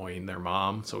like annoying their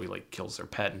mom. So he like kills their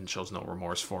pet and shows no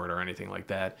remorse for it or anything like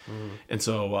that. And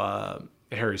so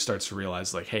Harry starts to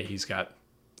realize like, hey, he's got,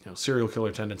 serial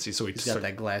killer tendencies. So he's got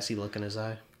that glassy look in his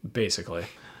eye. Basically.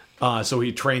 So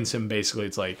he trains him. Basically,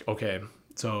 it's like, okay,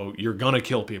 so you're gonna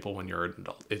kill people when you're an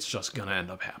adult. It's just gonna end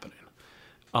up happening.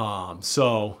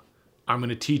 So I'm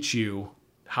gonna teach you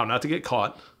how not to get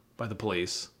caught by the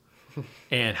police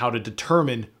and how to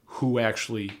determine who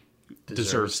actually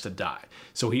deserves to die.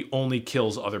 So he only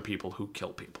kills other people who kill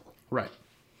people. Right.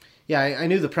 Yeah, I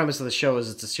knew the premise of the show is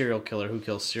it's a serial killer who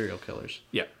kills serial killers.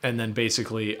 Yeah, and then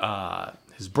basically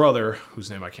his brother, whose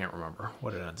name I can't remember,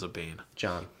 what it ends up being.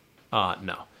 John.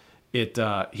 No.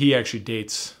 He actually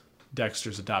dates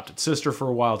Dexter's adopted sister for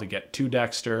a while to get to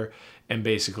Dexter, and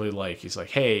basically like he's like,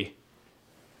 hey,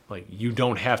 like you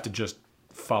don't have to just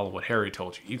follow what Harry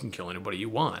told you. You can kill anybody you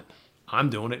want. I'm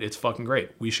doing it. It's fucking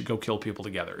great. We should go kill people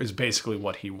together is basically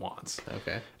what he wants.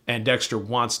 Okay. And Dexter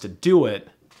wants to do it,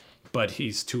 but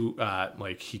he's too,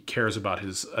 he cares about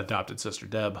his adopted sister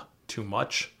Deb too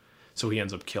much, so he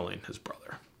ends up killing his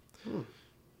brother.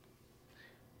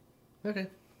 Okay.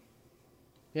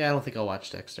 Yeah, I don't think I'll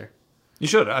watch Dexter. You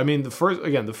should. I mean, the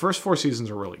first 4 seasons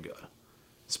are really good,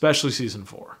 especially season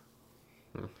 4.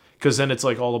 Because then it's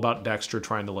like all about Dexter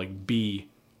trying to like be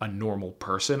a normal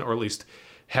person, or at least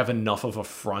have enough of a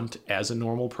front as a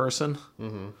normal person.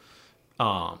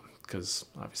 Because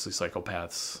obviously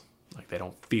psychopaths, like, they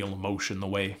don't feel emotion the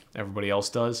way everybody else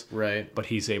does. Right. But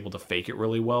he's able to fake it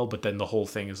really well. But then the whole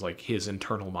thing is like his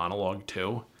internal monologue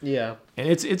too. Yeah. And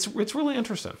it's really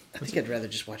interesting. I think I'd rather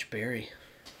just watch Barry.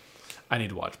 I need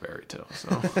to watch Barry too.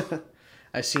 So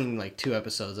I've seen like 2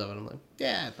 episodes of it. I'm like,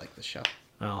 yeah, I'd like the show.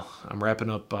 well, I'm wrapping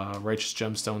up Righteous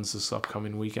Gemstones this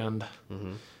upcoming weekend.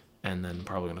 And then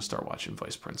probably going to start watching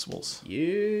Vice Principals.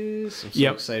 Yes. I'm so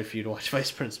Yep. excited for you to watch Vice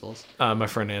Principals. My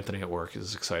friend Anthony at work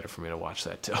is excited for me to watch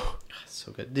that too.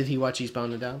 So good. Did he watch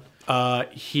Eastbound and Down?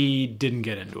 He didn't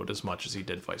get into it as much as he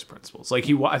did Vice Principals. Like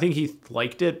I think he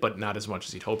liked it, but not as much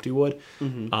as he'd hoped he would.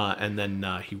 And then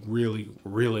he really,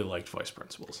 really liked Vice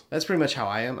Principals. That's pretty much how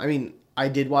I am. I mean, I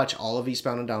did watch all of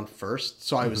Eastbound and Down first,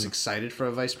 so I was excited for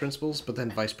Vice Principals, but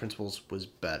then Vice Principals was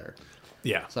better.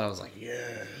 Yeah. So I was like,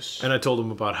 yes. And I told him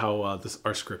about how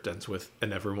our script ends with,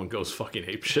 and everyone goes fucking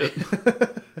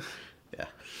apeshit. Yeah.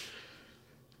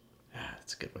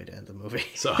 That's a good way to end the movie.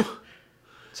 So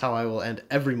That's how I will end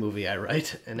every movie I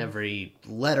write and every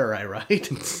letter I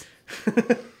write.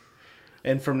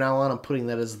 And from now on, I'm putting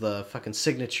that as the fucking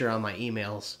signature on my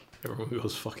emails. everyone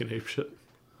goes fucking apeshit.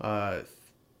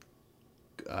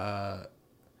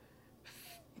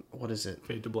 What is it?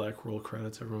 Fade to black, roll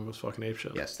credits, everyone goes fucking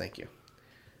apeshit. Yes, thank you.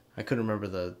 I couldn't remember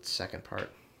the second part.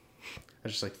 I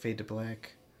was just like, fade to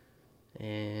black.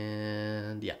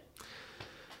 And yeah.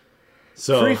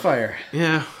 So Free Fire.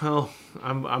 Yeah, well,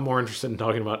 I'm more interested in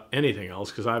talking about anything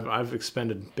else because I've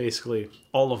expended basically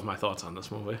all of my thoughts on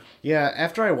this movie. Yeah,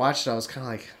 after I watched it, I was kind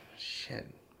of like, shit,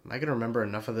 am I going to remember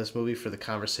enough of this movie for the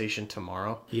conversation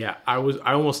tomorrow? Yeah, I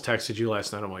almost texted you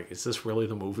last night. I'm like, is this really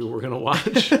the movie we're gonna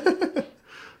watch?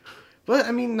 But,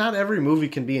 I mean, not every movie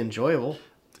can be enjoyable.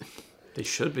 They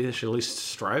should be. They should at least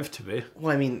strive to be.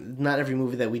 Well, I mean, not every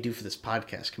movie that we do for this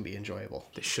podcast can be enjoyable.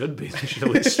 They should be. They should at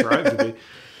least strive to be.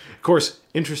 Of course,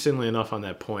 interestingly enough, on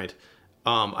that point,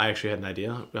 I actually had an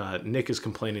idea. Nick is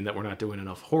complaining that we're not doing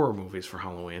enough horror movies for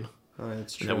Halloween. Oh,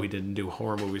 that's true. That we didn't do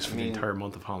horror movies for the entire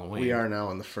month of Halloween. We are now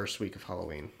in the first week of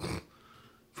Halloween.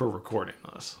 For recording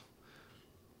this.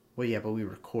 Well, yeah, but we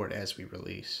record as we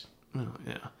release. Oh,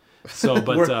 yeah. So,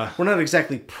 but we're not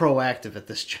exactly proactive at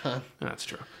this, John. That's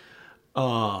true.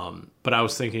 But I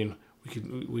was thinking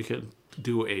we could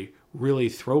do a really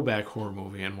throwback horror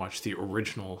movie and watch the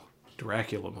original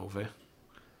Dracula movie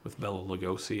with Bela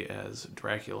Lugosi as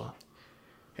Dracula.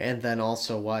 And then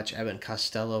also watch Abbott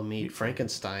Costello meet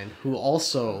Frankenstein, who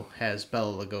also has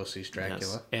Bela Lugosi's Dracula.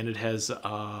 Yes. And it has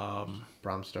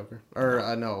Bram Stoker. Or,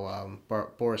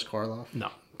 Boris Karloff. no,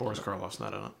 Boris Karloff's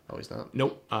not in it. Oh, he's not?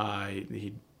 Nope.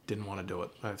 He didn't want to do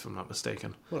it, if I'm not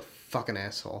mistaken. What a fucking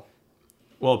asshole.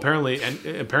 Well,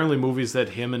 apparently movies that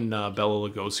him and Bela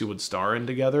Lugosi would star in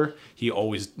together,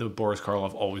 Boris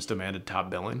Karloff always demanded top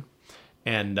billing.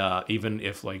 And even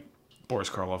if, like, Boris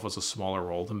Karloff was a smaller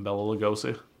role than Bela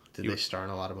Lugosi. Did they star in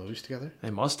a lot of movies together? They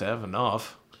must have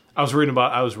enough. I was reading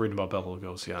about Bela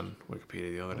Lugosi on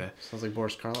Wikipedia the other day. Sounds like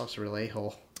Boris Karloff's a real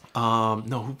a-hole.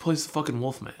 No, who plays the fucking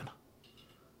Wolfman?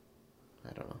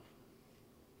 I don't know.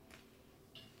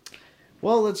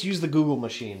 Well, let's use the Google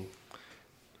machine.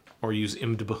 Or use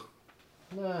IMDb.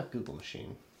 Nah, Google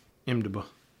machine. IMDb.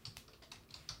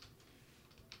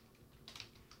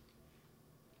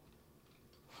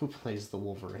 Who plays the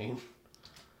Wolverine?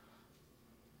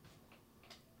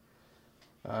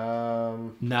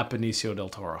 Not Benicio del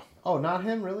Toro. Oh, not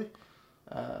him, really?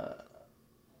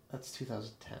 That's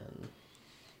 2010.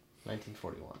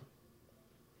 1941.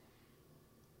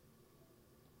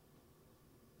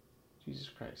 Jesus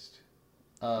Christ.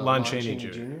 Lon Chaney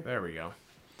Jr. There we go.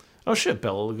 Oh shit,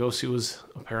 Bela Lugosi was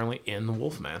apparently in The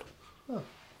Wolfman. Oh.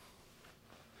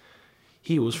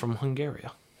 He was from Hungary.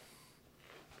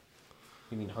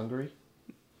 You mean Hungary?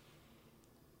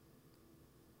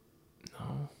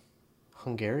 No.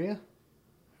 Hungary?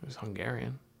 He was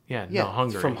Hungarian. Yeah, Yeah, no,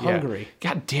 Hungary. from yeah. Hungary.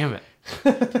 God damn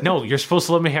it. No, you're supposed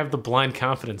to let me have the blind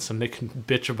confidence so Nick can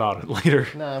bitch about it later.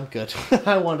 Nah, I'm good.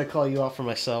 I wanted to call you out for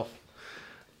myself.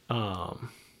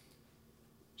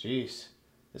 Jeez.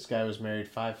 This guy was married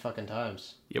 5 fucking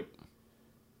times. Yep.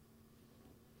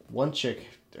 One chick,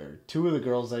 or 2 of the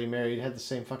girls that he married had the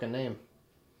same fucking name.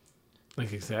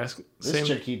 Like exactly. This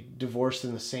chick he divorced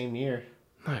in the same year.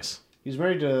 Nice. He was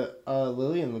married to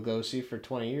Lillian Lugosi for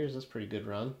 20 years. That's a pretty good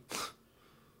run.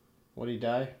 What did he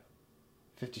die?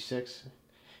 56.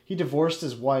 He divorced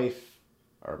his wife,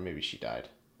 or maybe she died.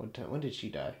 When did she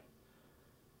die?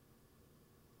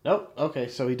 Nope. Okay,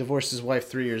 so he divorced his wife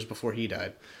 3 years before he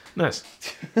died. Nice.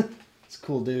 It's a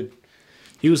cool dude.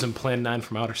 He was in Plan 9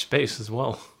 from Outer Space as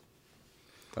well.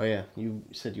 Oh yeah, you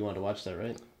said you wanted to watch that,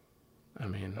 right? I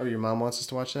mean, Or your mom wants us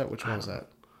to watch that? Which one was that?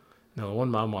 no, the one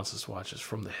Mom wants us to watch is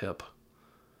From the Hip.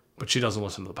 But she doesn't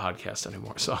listen to the podcast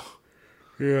anymore, so.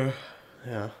 Yeah.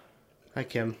 Hi,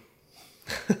 Kim.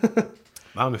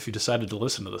 Mom, if you decided to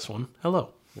listen to this one, hello.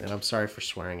 And I'm sorry for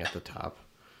swearing at the top.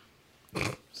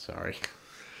 Sorry.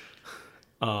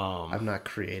 I'm not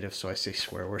creative, so I say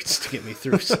swear words to get me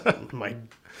through my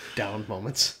down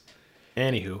moments.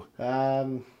 Anywho.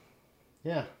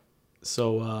 Yeah.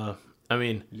 So, I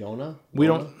mean, Lana? we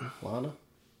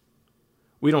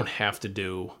don't have to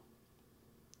do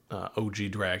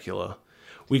OG Dracula.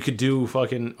 We could do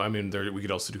fucking, I mean, we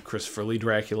could also do Christopher Lee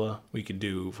Dracula. We could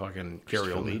do fucking Gary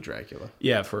Lee Oldman. Dracula.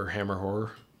 Yeah, for Hammer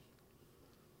Horror.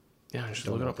 Yeah, just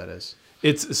Don't look know it what up. that is.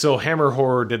 It's so Hammer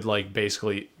Horror did like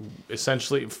basically,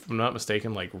 essentially, if I'm not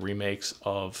mistaken, like remakes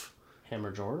of.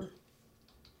 Hammer Horror?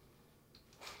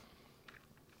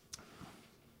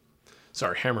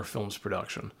 Sorry, Hammer Films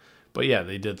production. But yeah,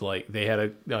 they did like, they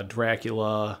had a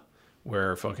Dracula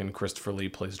where fucking Christopher Lee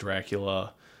plays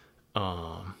Dracula.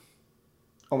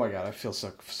 Oh my god, I feel so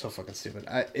fucking stupid.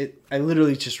 I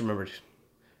literally just remembered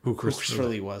Who who Christopher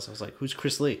Lee was. I was like, who's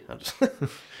Chris Lee? I'm just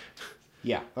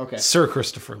yeah, okay. Sir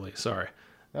Christopher Lee, sorry.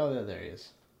 Oh, there he is.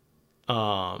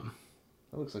 That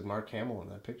looks like Mark Hamill in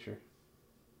that picture.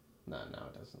 No, it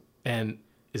doesn't. And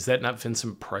is that not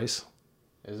Vincent Price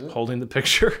Is it? holding the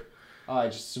picture? Oh, I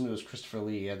just assumed it was Christopher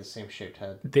Lee. He had the same shaped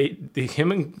head.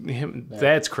 Him,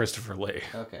 that's Christopher Lee.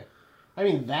 Okay. I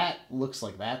mean, that looks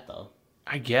like that, though.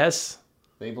 I guess.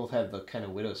 They both have the kind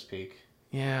of widow's peak.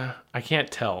 Yeah, I can't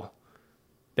tell.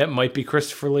 That might be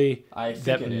Christopher Lee. I think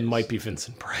that it is. might be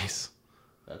Vincent Price.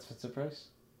 That's Vincent Price?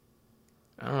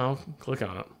 I don't know. Click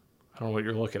on it. I don't know what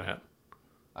you're looking at.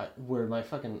 Where my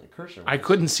fucking cursor was. I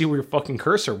couldn't see where your fucking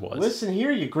cursor was. Listen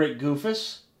here, you great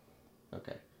goofus.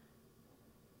 Okay.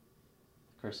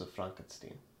 Curse of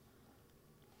Frankenstein.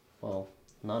 Well,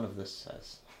 none of this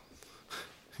says.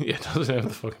 Yeah, it doesn't have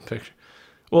the fucking picture.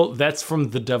 Well, that's from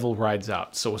The Devil Rides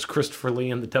Out. So was Christopher Lee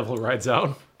in The Devil Rides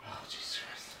Out? Oh, Jesus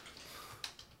Christ.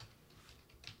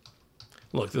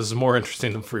 Look, this is more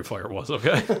interesting than Free Fire was,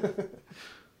 okay?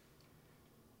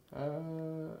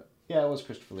 Yeah, it was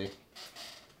Christopher Lee.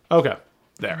 Okay,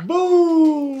 there.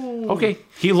 Boom! Okay,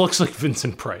 he looks like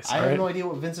Vincent Price, I all have right? no idea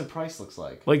what Vincent Price looks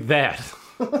like. Like that.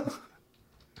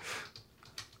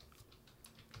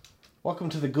 Welcome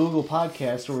to the Google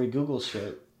podcast where we Google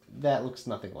shit. That looks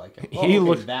nothing like him. Oh, He okay,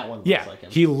 looked. that one looks Yeah, like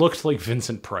him. he looked like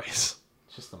Vincent Price.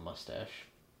 It's just the mustache.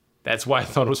 That's why I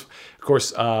thought it was. Of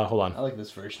course, hold on. I like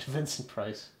this version of Vincent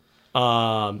Price.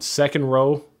 Second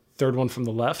row, third one from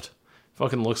the left.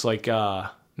 Fucking looks like.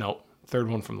 No, third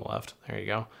one from the left. There you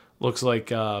go. Looks like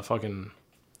fucking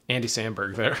Andy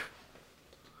Samberg there. At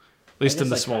least in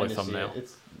the smaller thumbnail.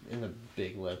 It's in the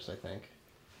big lips, I think.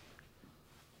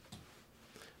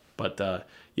 But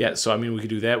yeah, so I mean, we could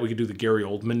do that. We could do the Gary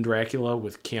Oldman Dracula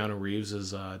with Keanu Reeves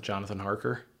as Jonathan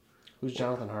Harker. Who's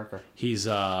Jonathan Harker? He's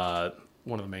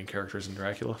one of the main characters in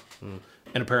Dracula, and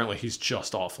apparently he's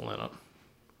just awful in it.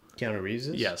 Keanu Reeves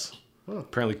is? Yes. Oh.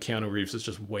 Apparently Keanu Reeves is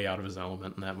just way out of his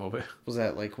element in that movie. Was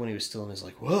that like when he was still in his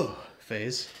like, whoa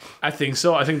phase? I think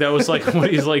so. I think that was like when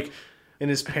he's like in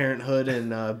his Parenthood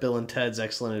and Bill and Ted's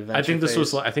Excellent Adventure. I think this phase.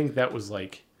 was like, I think that was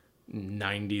like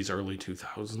 90s, early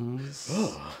 2000s.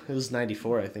 Oh, it was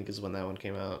 94, I think, is when that one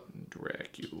came out.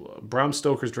 Dracula. Bram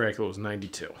Stoker's Dracula was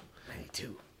 92.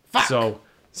 92. Fuck!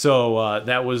 So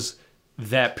that was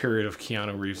that period of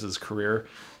Keanu Reeves' career.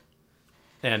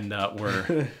 And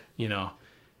where, you know,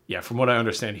 yeah, from what I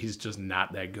understand, he's just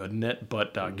not that good in it.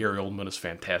 But Gary Oldman is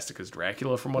fantastic as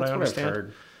Dracula, from what I understand. I've heard.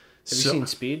 Have you seen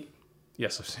Speed?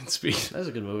 Yes, I've seen Speed. That was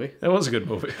a good movie. That was a good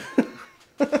movie.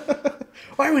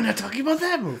 Why are we not talking about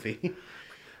that movie?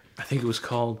 I think it was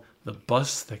called The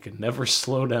Bus That Could Never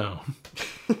Slow Down.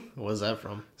 What was that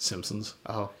from? Simpsons.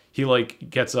 Oh. He, like,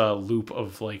 gets a loop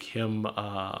of, like, him,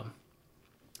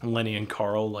 Lenny and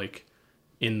Carl, like,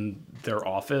 in their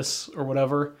office or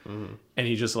whatever. Mm-hmm. And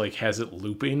he just, like, has it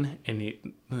looping. And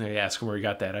they ask him where he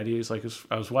got that idea. He's like,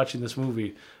 I was watching this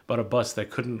movie about a bus that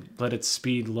couldn't let its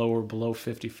speed lower below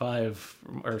 55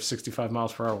 or 65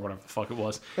 miles per hour, whatever the fuck it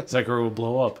was. It's like, or it would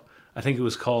blow up. I think it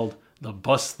was called The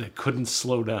Bus That Couldn't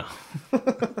Slow Down.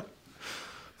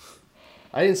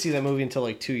 I didn't see that movie until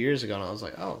like 2 years ago, and I was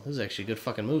like, oh, this is actually a good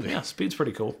fucking movie. Yeah, Speed's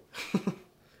pretty cool.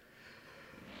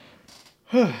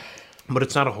 But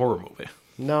it's not a horror movie.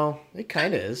 No, it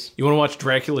kind of is. You want to watch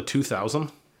Dracula 2000?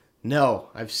 No,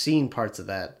 I've seen parts of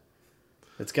that.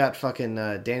 It's got fucking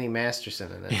Danny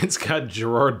Masterson in it. It's got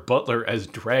Gerard Butler as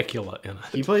Dracula in it.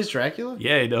 He plays Dracula?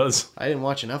 Yeah, he does. I didn't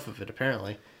watch enough of it,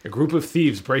 apparently. A group of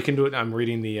thieves break into it. I'm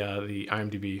reading the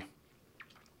IMDb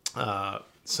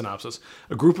synopsis.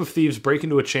 A group of thieves break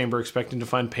into a chamber expecting to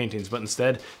find paintings, but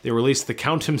instead they release the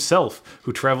Count himself,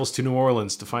 who travels to New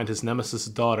Orleans to find his nemesis'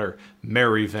 daughter,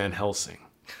 Mary Van Helsing.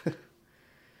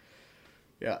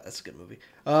 Yeah, that's a good movie.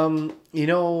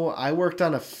 I worked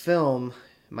on a film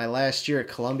my last year at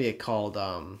Columbia called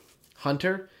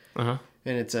Hunter. Uh-huh.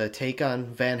 And it's a take on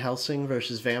Van Helsing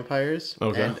versus vampires.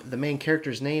 Okay. And the main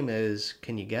character's name is,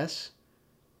 can you guess?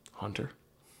 Hunter?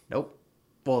 Nope.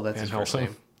 Well, that's Van his first Helsing?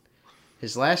 name.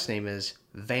 His last name is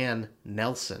Van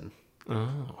Nelson.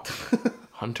 Oh.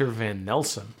 Hunter Van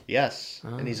Nelson. Yes.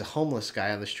 And he's a homeless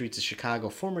guy on the streets of Chicago,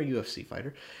 former UFC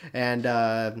fighter.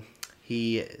 And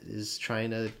he is trying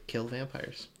to kill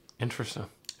vampires Interesting.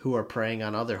 who are preying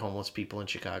on other homeless people in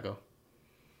Chicago.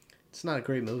 It's not a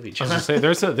great movie, John. I was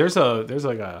gonna say there's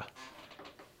like a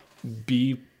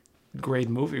B grade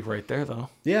movie right there though.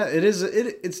 Yeah, it is.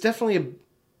 It's definitely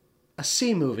a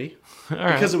C movie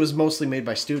because it was mostly made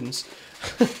by students.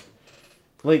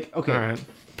 Like, okay, All right.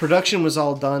 production was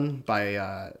all done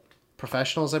by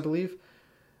professionals, I believe,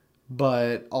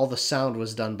 but all the sound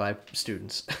was done by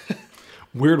students.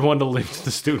 Weird one to leave to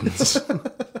the students.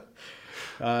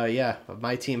 Yeah,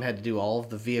 my team had to do all of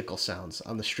the vehicle sounds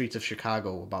on the streets of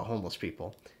Chicago about homeless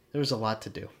people. There was a lot to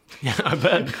do. Yeah, I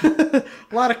bet. A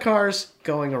lot of cars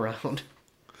going around.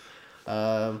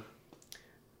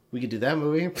 We could do that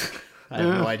movie. I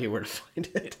have no idea where to find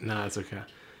it. Nah, it's okay.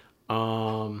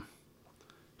 Nah,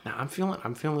 I'm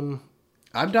feeling.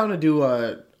 I'm down to do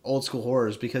old school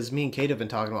horrors because me and Kate have been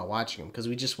talking about watching them because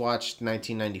we just watched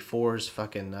 1994's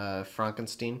fucking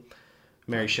Frankenstein.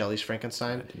 Mary Shelley's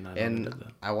Frankenstein. I did not know they And did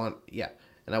that. I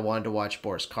wanted to watch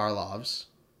Boris Karloff's.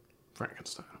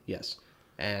 Frankenstein. Yes.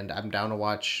 And I'm down to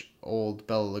watch old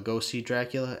Bela Lugosi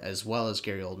Dracula as well as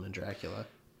Gary Oldman Dracula.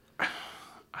 I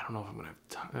don't know if I'm gonna have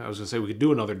time. I was gonna say we could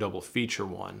do another double feature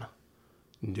one.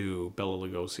 Do Bela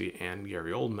Lugosi and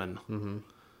Gary Oldman. Mm-hmm.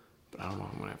 But I don't know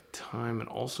if I'm gonna have time and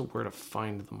also where to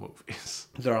find the movies.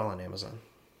 They're all on Amazon.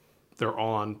 They're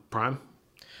all on Prime?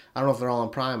 I don't know if they're all on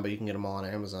Prime, but you can get them all on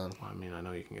Amazon. Well, I mean, I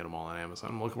know you can get them all on Amazon.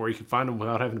 I'm looking where you can find them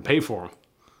without having to pay for them.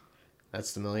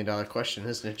 That's the $1 million question,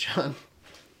 isn't it, John?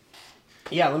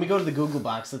 Yeah, let me go to the Google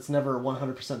box that's never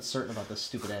 100% certain about this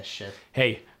stupid ass shit.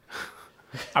 Hey,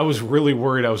 I was really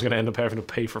worried I was going to end up having to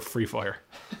pay for Free Fire.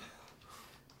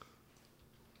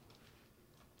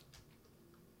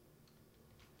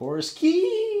 Boris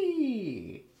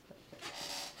Key!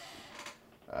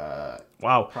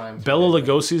 Wow. Prime's Bela right.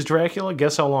 Lugosi's Dracula?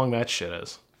 Guess how long that shit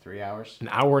is? 3 hours. 1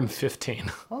 hour and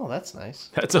 15. Oh, that's nice.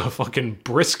 That's a fucking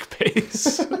brisk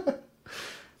pace.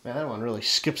 Man, that one really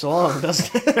skips along,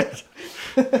 doesn't it?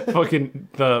 Fucking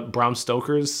the Bram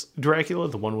Stoker's Dracula,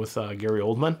 the one with Gary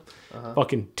Oldman.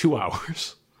 Fucking 2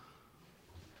 hours.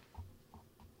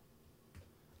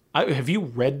 Have you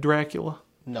read Dracula?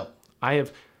 No. I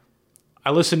have. I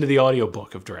listened to the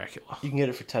audiobook of Dracula. You can get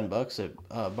it for $10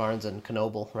 at Barnes and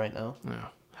Knoble right now. Yeah.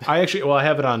 I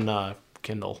have it on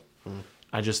Kindle.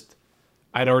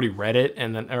 I'd already read it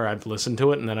I'd listened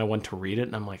to it and then I went to read it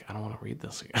and I'm like, I don't want to read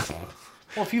this again.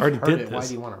 Well, if you've Already heard did it, why this.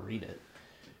 do you want to read it?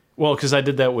 Well, because I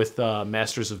did that with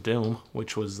Masters of Doom,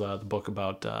 which was the book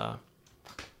about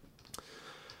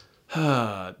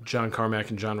John Carmack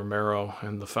and John Romero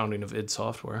and the founding of id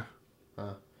Software.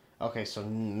 Okay, so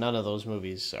none of those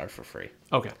movies are for free.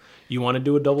 Okay. You want to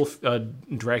do a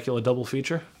Dracula double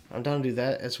feature? I'm down to do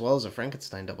that as well as a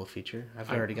Frankenstein double feature. I've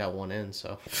already got one in,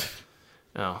 so.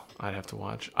 No, I'd have to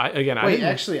watch.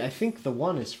 Actually, I think the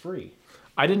one is free.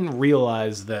 I didn't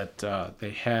realize that they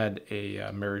had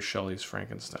a Mary Shelley's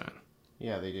Frankenstein.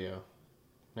 Yeah, they do.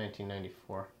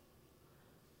 1994.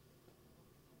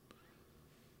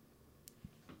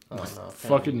 Oh, no.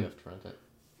 Fucking- You have to rent it.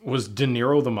 Was De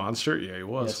Niro the monster? Yeah, he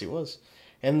was. Yes, he was.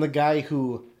 And the guy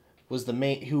who was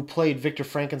who played Victor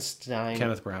Frankenstein.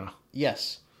 Kenneth Branagh.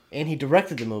 Yes. And he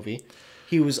directed the movie.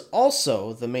 He was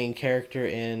also the main character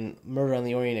in Murder on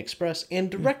the Orient Express and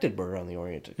directed Murder on the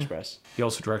Orient Express. He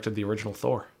also directed the original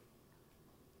Thor.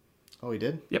 Oh, he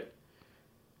did? Yep.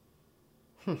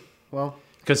 Well,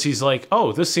 Because he's like,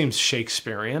 oh, this seems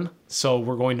Shakespearean, so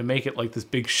we're going to make it like this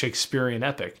big Shakespearean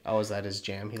epic. oh, is that his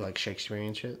jam? He likes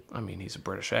Shakespearean shit? I mean, he's a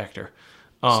British actor.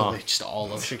 So they just all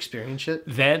love Shakespearean shit?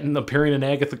 That and appearing in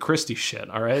Agatha Christie shit,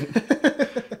 all right?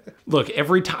 Look,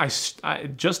 every time,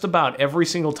 just about every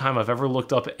single time I've ever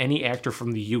looked up any actor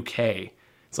from the UK,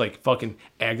 it's like fucking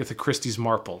Agatha Christie's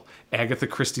Marple, Agatha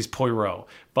Christie's Poirot.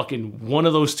 Fucking one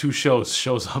of those two shows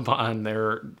shows up on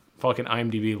their fucking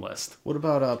IMDb list. What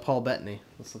about Paul Bettany?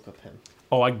 Let's look up him.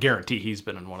 Oh, I guarantee he's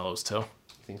been in one of those too.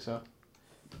 Think so?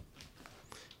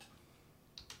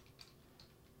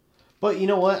 But you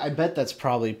know what? I bet that's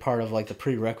probably part of like the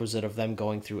prerequisite of them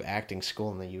going through acting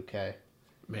school in the UK.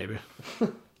 Maybe.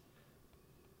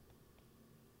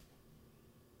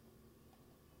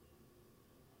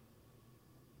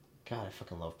 God, I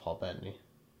fucking love Paul Bettany.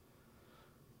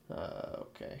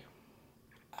 Okay.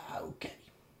 Okay.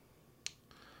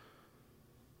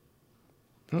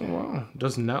 Oh, wow.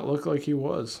 Does not look like he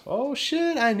was. Oh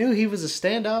shit! I knew he was a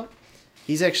standout.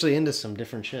 He's actually into some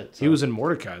different shit. So. He was in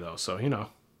Mordecai though, so you know.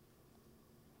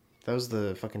 That was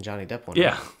the fucking Johnny Depp one.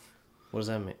 Yeah. Right? What does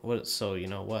that mean? What? So you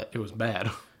know what? It was bad.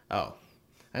 Oh,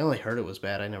 I only heard it was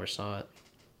bad. I never saw it.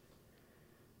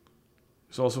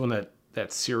 He's also in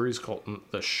that series called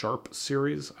the Sharp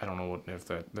series. I don't know if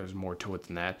there's more to it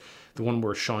than that. The one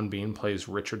where Sean Bean plays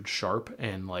Richard Sharp,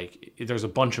 and like there's a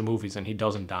bunch of movies, and he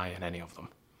doesn't die in any of them.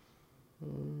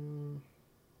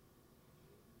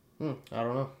 I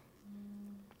don't know.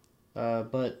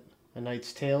 But A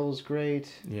Knight's Tale is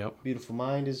great. Yep. Beautiful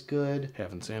Mind is good.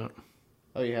 Haven't seen it.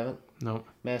 Oh, you haven't? No.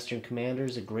 Master and Commander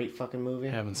is a great fucking movie.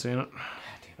 Haven't seen it.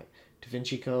 God damn it. Da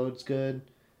Vinci Code's good.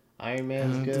 Iron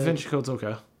Man's good. Da Vinci Code's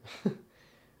okay.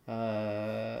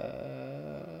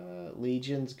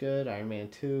 Legion's good. Iron Man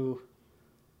 2.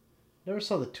 Never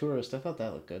saw The Tourist. I thought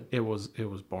that looked good. It was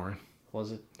boring.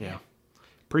 Was it? Yeah.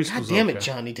 Priest God was damn okay. it,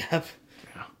 Johnny Depp.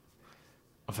 Yeah.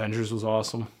 Avengers was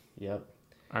awesome. Yep.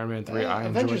 Iron Man 3, I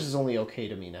enjoyed. Avengers is only okay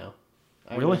to me now.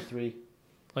 Iron Really? Man 3.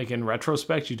 Like in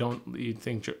retrospect, you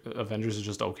think Avengers is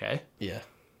just okay? Yeah.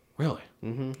 Really?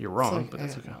 Mm-hmm. You're wrong, Like, but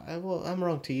that's okay. Well, I'm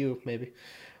wrong to you, maybe.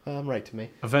 I'm right to me.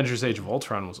 Avengers: Age of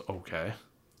Ultron was okay.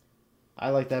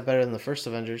 I like that better than the first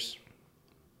Avengers.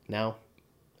 Now,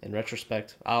 in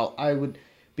retrospect,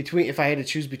 if I had to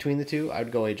choose between the two,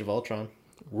 I'd go Age of Ultron.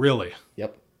 Really?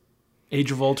 Yep.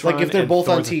 Age of Ultron. Like if they're and both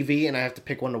Thor on TV and I have to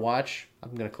pick one to watch,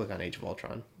 I'm gonna click on Age of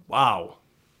Ultron. Wow.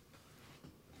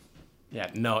 Yeah,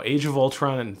 no, Age of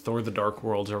Ultron and Thor: The Dark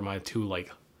World are my two,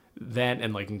 like, that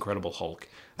and like Incredible Hulk.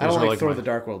 I don't Those are, like Thor: my- The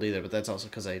Dark World either, but that's also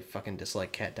because I fucking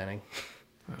dislike Kat Denning,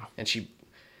 and she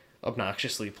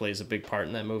obnoxiously plays a big part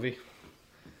in that movie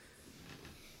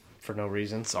for no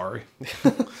reason. Sorry.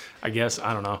 I guess,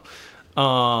 I don't know.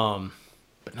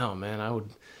 But no, man,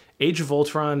 Age of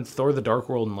Ultron, Thor: The Dark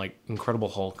World, and like Incredible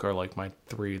Hulk are like my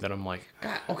three that I'm like.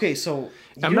 God, okay, so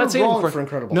I'm you're not saying wrong for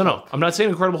Incredible No, Hulk. I'm not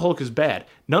saying Incredible Hulk is bad.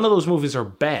 None of those movies are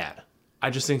bad. I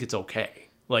just think it's okay.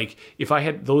 Like if I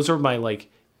had, those are my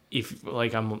like, if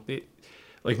like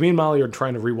like me and Molly are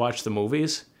trying to rewatch the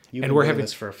movies, You've and been we're doing having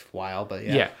this for a while, but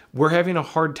yeah. yeah, we're having a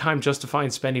hard time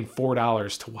justifying spending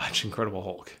 $4 to watch Incredible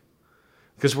Hulk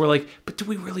because we're like, but do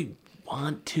we really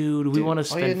want to? Do we want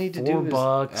to all you spend need to $4?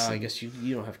 do is, I guess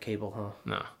you don't have cable, huh?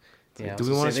 No. Yeah, do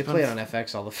we want to They spend? play it on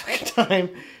FX all the fucking time.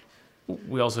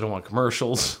 We also don't want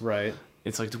commercials. Right.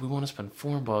 It's like, do we want to spend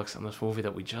 $4 on this movie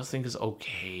that we just think is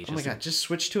okay? Oh my god, just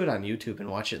switch to it on YouTube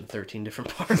and watch it in 13 different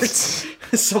parts.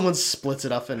 Someone splits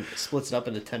it up into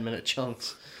 10-minute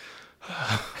chunks.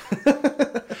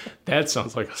 That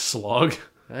sounds like a slog.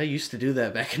 I used to do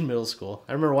that back in middle school.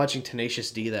 I remember watching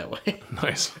Tenacious D that way.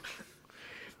 Nice.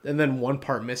 And then one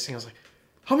part missing. I was like,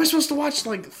 how am I supposed to watch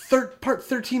like part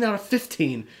 13 out of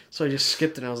 15? So I just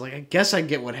skipped it and I was like, I guess I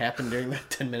get what happened during that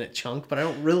 10-minute chunk, but I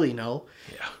don't really know.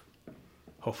 Yeah.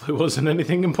 Hopefully it wasn't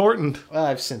anything important. Well,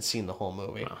 I've since seen the whole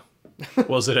movie.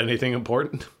 Was it anything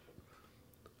important?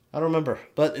 I don't remember,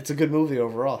 but it's a good movie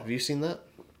overall. Have you seen that?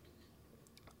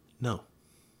 No.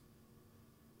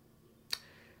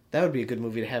 That would be a good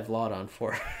movie to have Laud on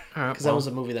for. All right, Because that was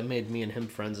a movie that made me and him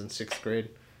friends in 6th grade.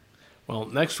 Well,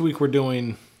 next week we're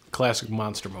doing classic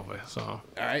monster movie, so. All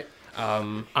right.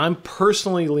 I'm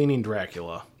personally leaning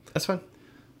Dracula. That's fine.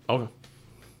 Okay.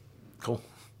 Cool.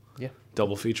 Yeah.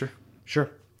 Double feature. Sure.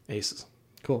 Aces.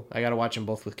 Cool. I got to watch them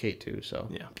both with Kate, too, so.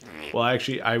 Yeah. Well,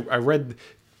 actually, I read,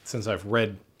 since I've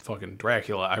read fucking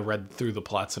Dracula, I read through the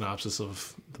plot synopsis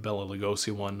of the Bela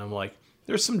Lugosi one, and I'm like,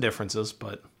 there's some differences,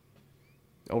 but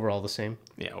Overall the same.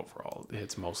 yeah, overall, it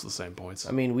hits most of the same points.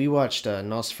 I mean, we watched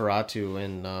Nosferatu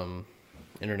in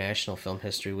international film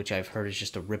history, which I've heard is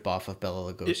just a ripoff of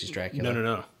Bela Lugosi's Dracula.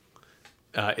 No.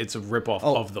 It's a ripoff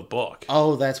of the book.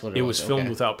 Oh, that's what It was filmed okay.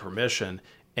 without permission,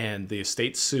 and the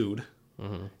estate sued,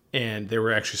 and they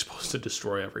were actually supposed to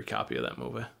destroy every copy of that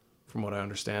movie, from what I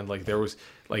understand. Like, there was,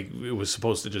 like, it was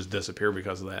supposed to just disappear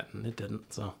because of that, and it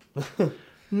didn't, so.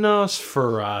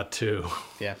 Nosferatu.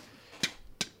 Yeah.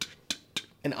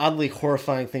 An oddly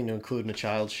horrifying thing to include in a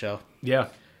child's show. Yeah.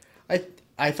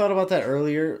 I thought about that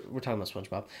earlier. We're talking about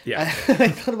SpongeBob. Yeah. I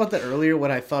thought about that earlier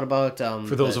when I thought about...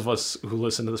 For those of us who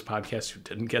listen to this podcast who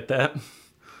didn't get that.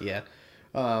 Yeah.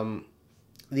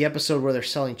 the episode where they're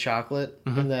selling chocolate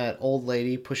and that old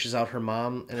lady pushes out her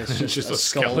mom and it's just, Just a a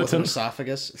skull with skeleton? an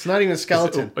esophagus. It's not even a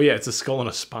skeleton. Oh yeah, it's a skull and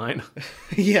a spine.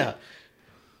 Yeah.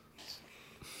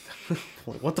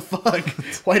 What the fuck?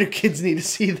 Why do kids need to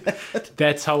see that?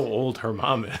 That's how old her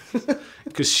mom is.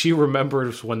 Because she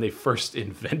remembers when they first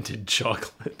invented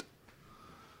chocolate.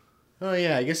 Oh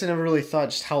yeah, I guess I never really thought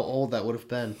just how old that would have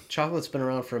been. Chocolate's been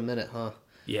around for a minute, huh?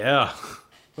 Yeah.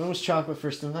 When was chocolate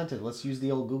first invented? Let's use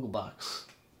the old Google box.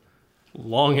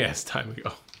 Long ass time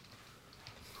ago.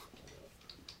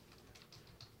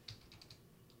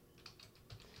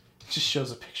 Just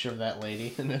shows a picture of that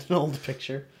lady in an old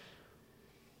picture.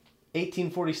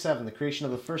 1847, the creation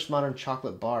of the first modern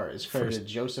chocolate bar is credited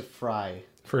to Joseph Fry.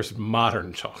 First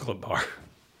modern chocolate bar.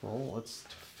 Well, let's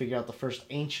figure out the first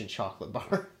ancient chocolate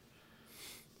bar.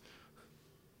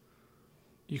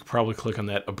 You could probably click on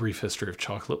that A Brief History of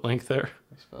Chocolate link there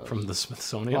from the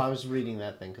Smithsonian. Well, I was reading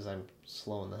that thing because I'm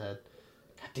slow in the head.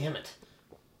 God damn it.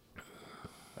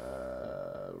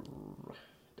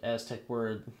 Aztec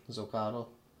word, Zocalo.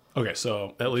 Okay,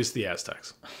 so at least the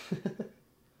Aztecs.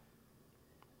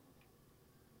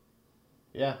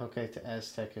 Yeah, okay, to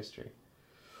Aztec history.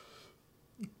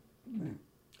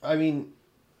 I mean,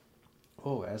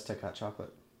 oh, Aztec hot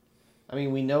chocolate. I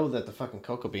mean, we know that the fucking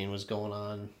cocoa bean was going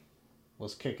on,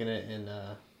 was kicking it in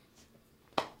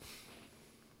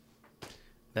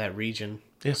that region.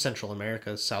 Yeah. Central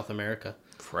America, South America.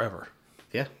 Forever.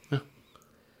 Yeah. I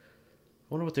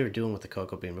wonder what they were doing with the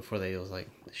cocoa bean before they was like,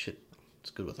 this shit, it's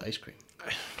good with ice cream.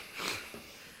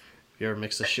 You ever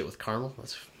mix this shit with caramel?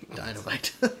 That's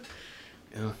dynamite.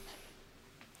 Yeah.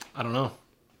 I don't know.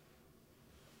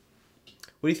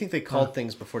 What do you think they called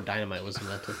things before dynamite was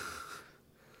invented?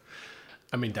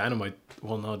 I mean, dynamite.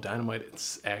 Well, no, dynamite.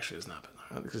 It's actually has not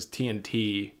been because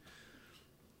TNT.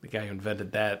 The guy who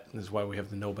invented that is why we have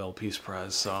the Nobel Peace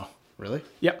Prize. So. Really?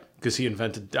 Yeah, because he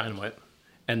invented dynamite,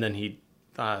 and then he.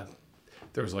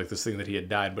 There was like this thing that he had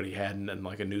died, but he hadn't, and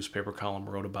like a newspaper column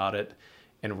wrote about it,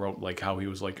 and wrote like how he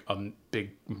was like a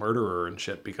big murderer and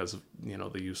shit because of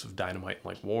the use of dynamite in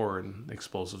like war and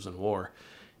explosives in war.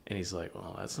 And he's like,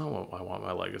 well, that's not what I want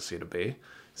my legacy to be.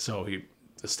 So he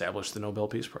established the Nobel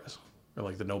Peace Prize. Or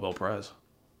like the Nobel Prize.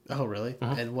 Oh, really?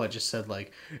 And what, just said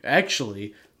like,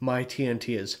 actually, my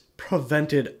TNT has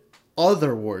prevented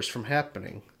other wars from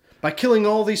happening. By killing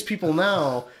all these people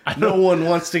now, no one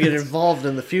wants to get involved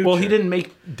in the future. Well, he didn't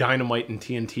make dynamite and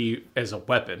TNT as a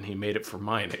weapon. He made it for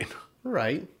mining.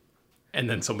 Right. And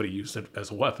then somebody used it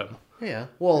as a weapon. Yeah.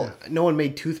 Well, no one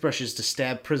made toothbrushes to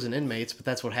stab prison inmates, but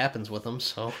that's what happens with them,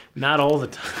 so. Not all the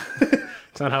time.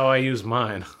 It's not how I use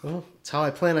mine. Well, it's how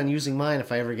I plan on using mine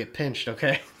if I ever get pinched,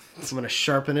 okay? I'm going to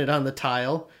sharpen it on the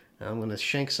tile, and I'm going to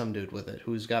shank some dude with it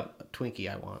who's got a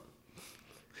Twinkie I want.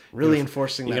 Really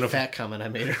enforcing that fat comment I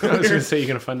made earlier. I was going to say, you're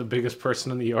going to find the biggest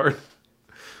person in the yard.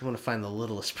 I'm going to find the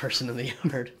littlest person in the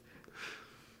yard.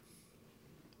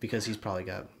 Because he's probably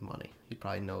got money. He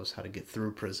probably knows how to get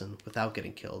through prison without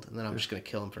getting killed. And then I'm just going to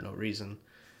kill him for no reason.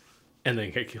 And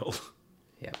then get killed.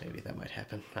 Yeah, maybe that might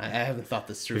happen. I haven't thought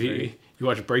this through. You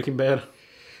watch Breaking Bad?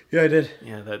 Yeah, I did.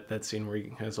 Yeah, that scene where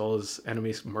he has all his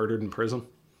enemies murdered in prison.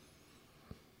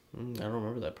 I don't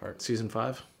remember that part. Season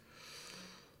 5.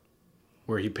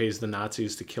 Where he pays the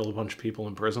Nazis to kill a bunch of people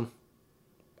in prison.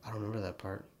 I don't remember that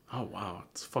part. Oh, wow.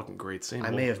 It's a fucking great scene. I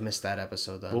may have missed that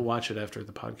episode, then. We'll watch it after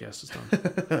the podcast is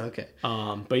done. Okay.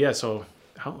 But yeah, so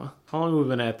how long have we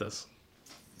been at this?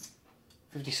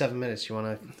 57 minutes. You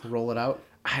want to roll it out?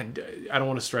 I don't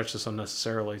want to stretch this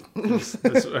unnecessarily.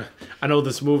 I know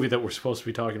this movie that we're supposed to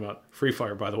be talking about, Free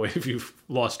Fire, by the way, if you've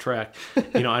lost track.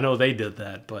 I know they did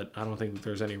that, but I don't think that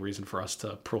there's any reason for us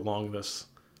to prolong this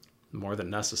more than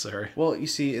necessary. Well, you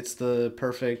see, it's the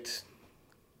perfect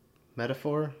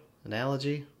metaphor,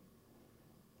 analogy.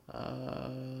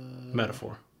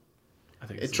 Metaphor. I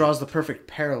think it draws the perfect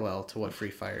parallel to what Free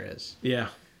Fire is. Yeah.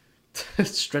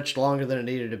 It's stretched longer than it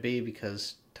needed to be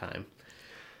because time.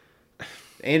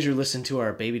 Andrew listened to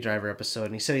our Baby Driver episode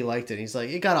and he said he liked it. He's like,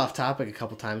 it got off topic a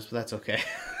couple times, but that's okay.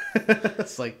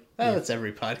 It's like, that's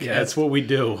every podcast. Yeah, that's what we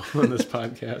do on this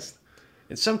podcast.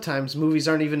 And sometimes movies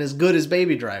aren't even as good as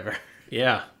Baby Driver.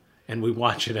 Yeah, and we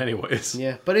watch it anyways.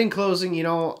 Yeah, but in closing,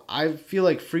 I feel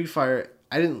like Free Fire,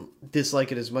 I didn't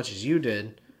dislike it as much as you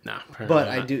did. Nah, but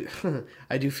I do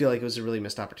feel like it was a really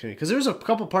missed opportunity. Because there was a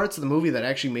couple parts of the movie that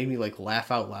actually made me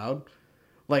laugh out loud.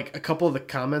 Like, a couple of the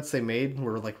comments they made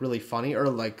were, really funny, or,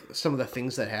 some of the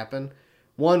things that happened.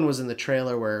 One was in the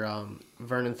trailer where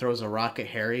Vernon throws a rock at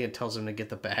Harry and tells him to get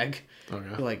the bag.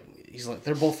 Okay. He's like,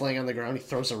 they're both laying on the ground. He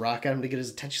throws a rock at him to get his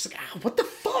attention. He's like, what the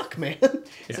fuck, man?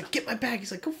 He's like, get my bag.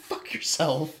 He's like, go fuck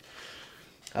yourself.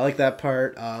 I like that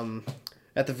part.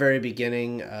 At the very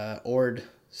beginning, Ord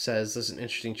says there's an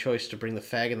interesting choice to bring the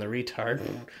fag and the retard.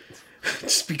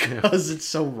 Just because it's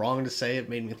so wrong to say, it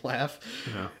made me laugh.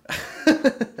 Yeah.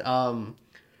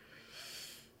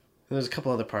 There's a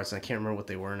couple other parts, and I can't remember what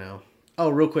they were now. Oh,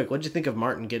 real quick, what'd you think of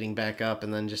Martin getting back up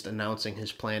and then just announcing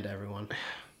his plan to everyone?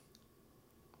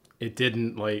 It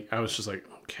didn't, like, I was just like,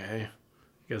 okay.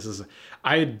 I guess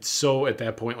I had so, at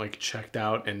that point, like, checked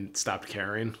out and stopped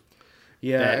caring.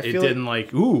 Yeah, That it didn't,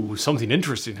 like, ooh, something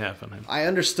interesting happening. I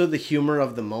understood the humor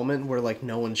of the moment where, like,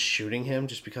 no one's shooting him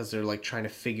just because they're, like, trying to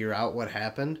figure out what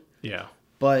happened. Yeah.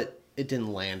 But it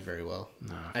didn't land very well.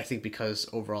 No. I think because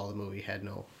overall the movie had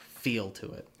no feel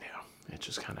to it. Yeah. It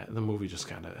just kind of, the movie just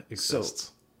kind of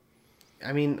exists.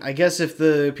 I mean, I guess if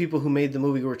the people who made the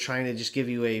movie were trying to just give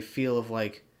you a feel of,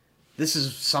 like, this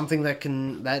is something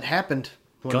that happened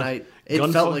one night. It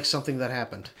felt like something that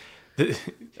happened. The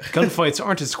gunfights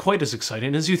aren't quite as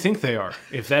exciting as you think they are.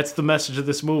 If that's the message of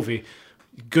this movie,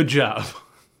 good job.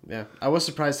 Yeah. I was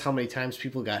surprised how many times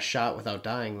people got shot without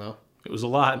dying, though. It was a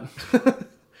lot.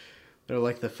 They're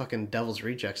like the fucking devil's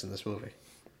rejects in this movie.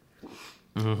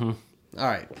 Mm-hmm. All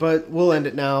right, but we'll end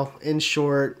it now. In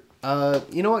short,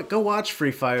 you know what? Go watch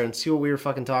Free Fire and see what we were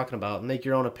fucking talking about and make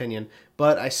your own opinion.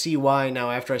 But I see why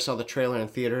now, after I saw the trailer in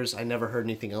theaters, I never heard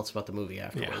anything else about the movie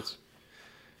afterwards.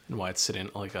 Yeah. And why it's sitting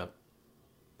at like I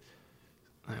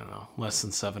don't know, less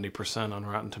than 70% on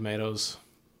Rotten Tomatoes.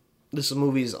 This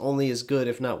movie is only as good,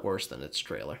 if not worse, than its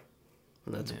trailer.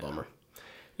 And that's a bummer.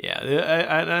 Yeah,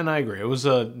 and I agree. It was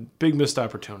a big missed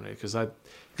opportunity because I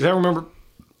remember,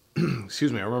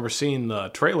 excuse me, I remember seeing the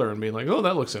trailer and being like, oh,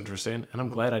 that looks interesting. And I'm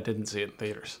glad I didn't see it in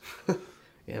theaters.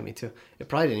 Yeah, me too. It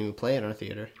probably didn't even play in our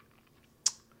theater.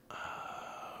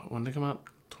 When did it come out?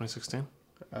 2016?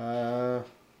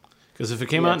 Because if it Yeah,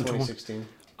 came out in 2016.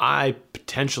 I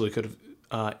potentially could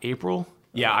have, April?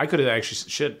 Yeah, I could have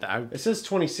actually, It says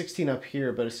 2016 up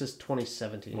here, but it says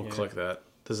 2017 we'll here. click that.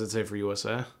 Does it say for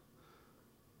USA?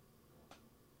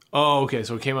 Oh, okay,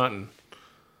 so it came out in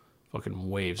fucking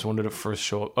waves. When did it first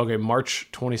show up? Okay, March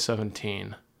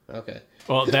 2017. Okay.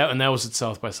 Well, that was at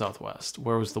South by Southwest.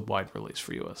 Where was the wide release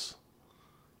for US?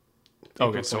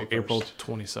 Okay, so 21st. April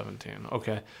 2017.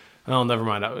 Okay. Oh, never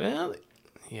mind.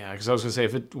 Yeah, because I was going to say,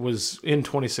 if it was in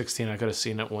 2016, I could have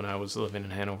seen it when I was living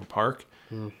in Hanover Park.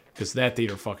 Because that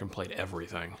theater fucking played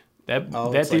everything. That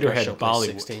theater like had Showplace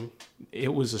Bollywood. 16.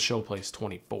 It was a Showplace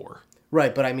 24.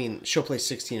 Right, but I mean, Showplace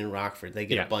 16 in Rockford, they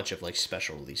get Yeah. a bunch of like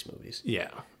special release movies.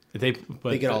 Yeah. They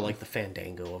get all like the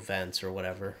Fandango events or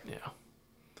whatever. Yeah.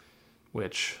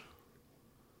 Which,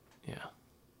 yeah.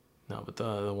 No, but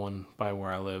the one by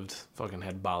where I lived fucking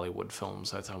had Bollywood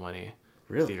films. That's how many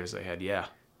theaters they had. Yeah.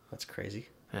 That's crazy.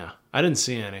 Yeah. I didn't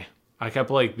see any. I kept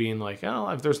like being like, oh,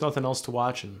 if there's nothing else to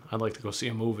watch and I'd like to go see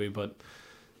a movie, but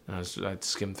I'd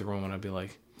skim through them and I'd be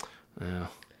like, yeah.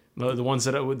 The ones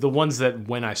that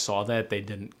when I saw that, they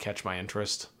didn't catch my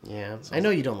interest. Yeah. I know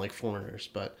you don't like foreigners,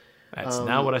 but that's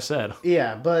not what I said.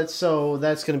 Yeah, but so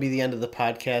that's going to be the end of the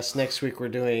podcast. Next week we're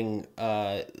doing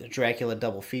Dracula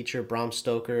double feature, Bram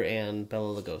Stoker and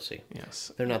Bela Lugosi.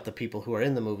 Yes. They're not the people who are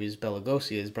in the movies. Bela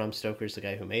Lugosi is. Bram Stoker is the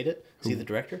guy who made it. Is he the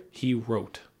director? He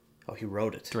wrote Oh, he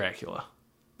wrote it. Dracula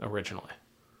originally.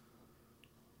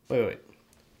 Wait.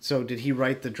 So did he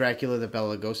write the Dracula that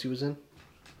Bela Lugosi was in?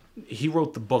 He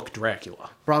wrote the book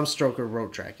Dracula. Bram Stoker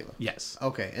wrote Dracula. Yes.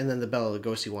 Okay, and then the Bela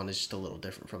Lugosi one is just a little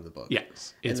different from the book.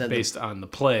 Yes. It's then based on the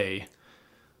play.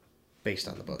 Based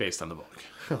on the book. Based on the book.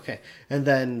 Okay, and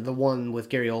then the one with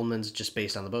Gary Oldman's just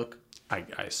based on the book? I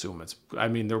assume it's... I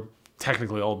mean, they're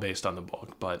technically all based on the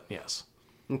book, but yes.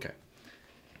 Okay.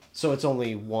 So it's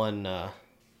only one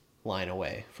line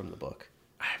away from the book.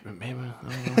 Maybe.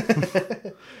 I don't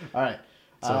know. All right.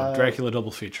 So Dracula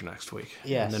double feature next week.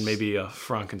 Yes. And then maybe a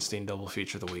Frankenstein double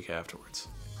feature the week afterwards.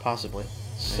 Possibly.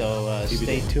 So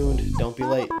stay tuned. Don't be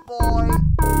late. Boy.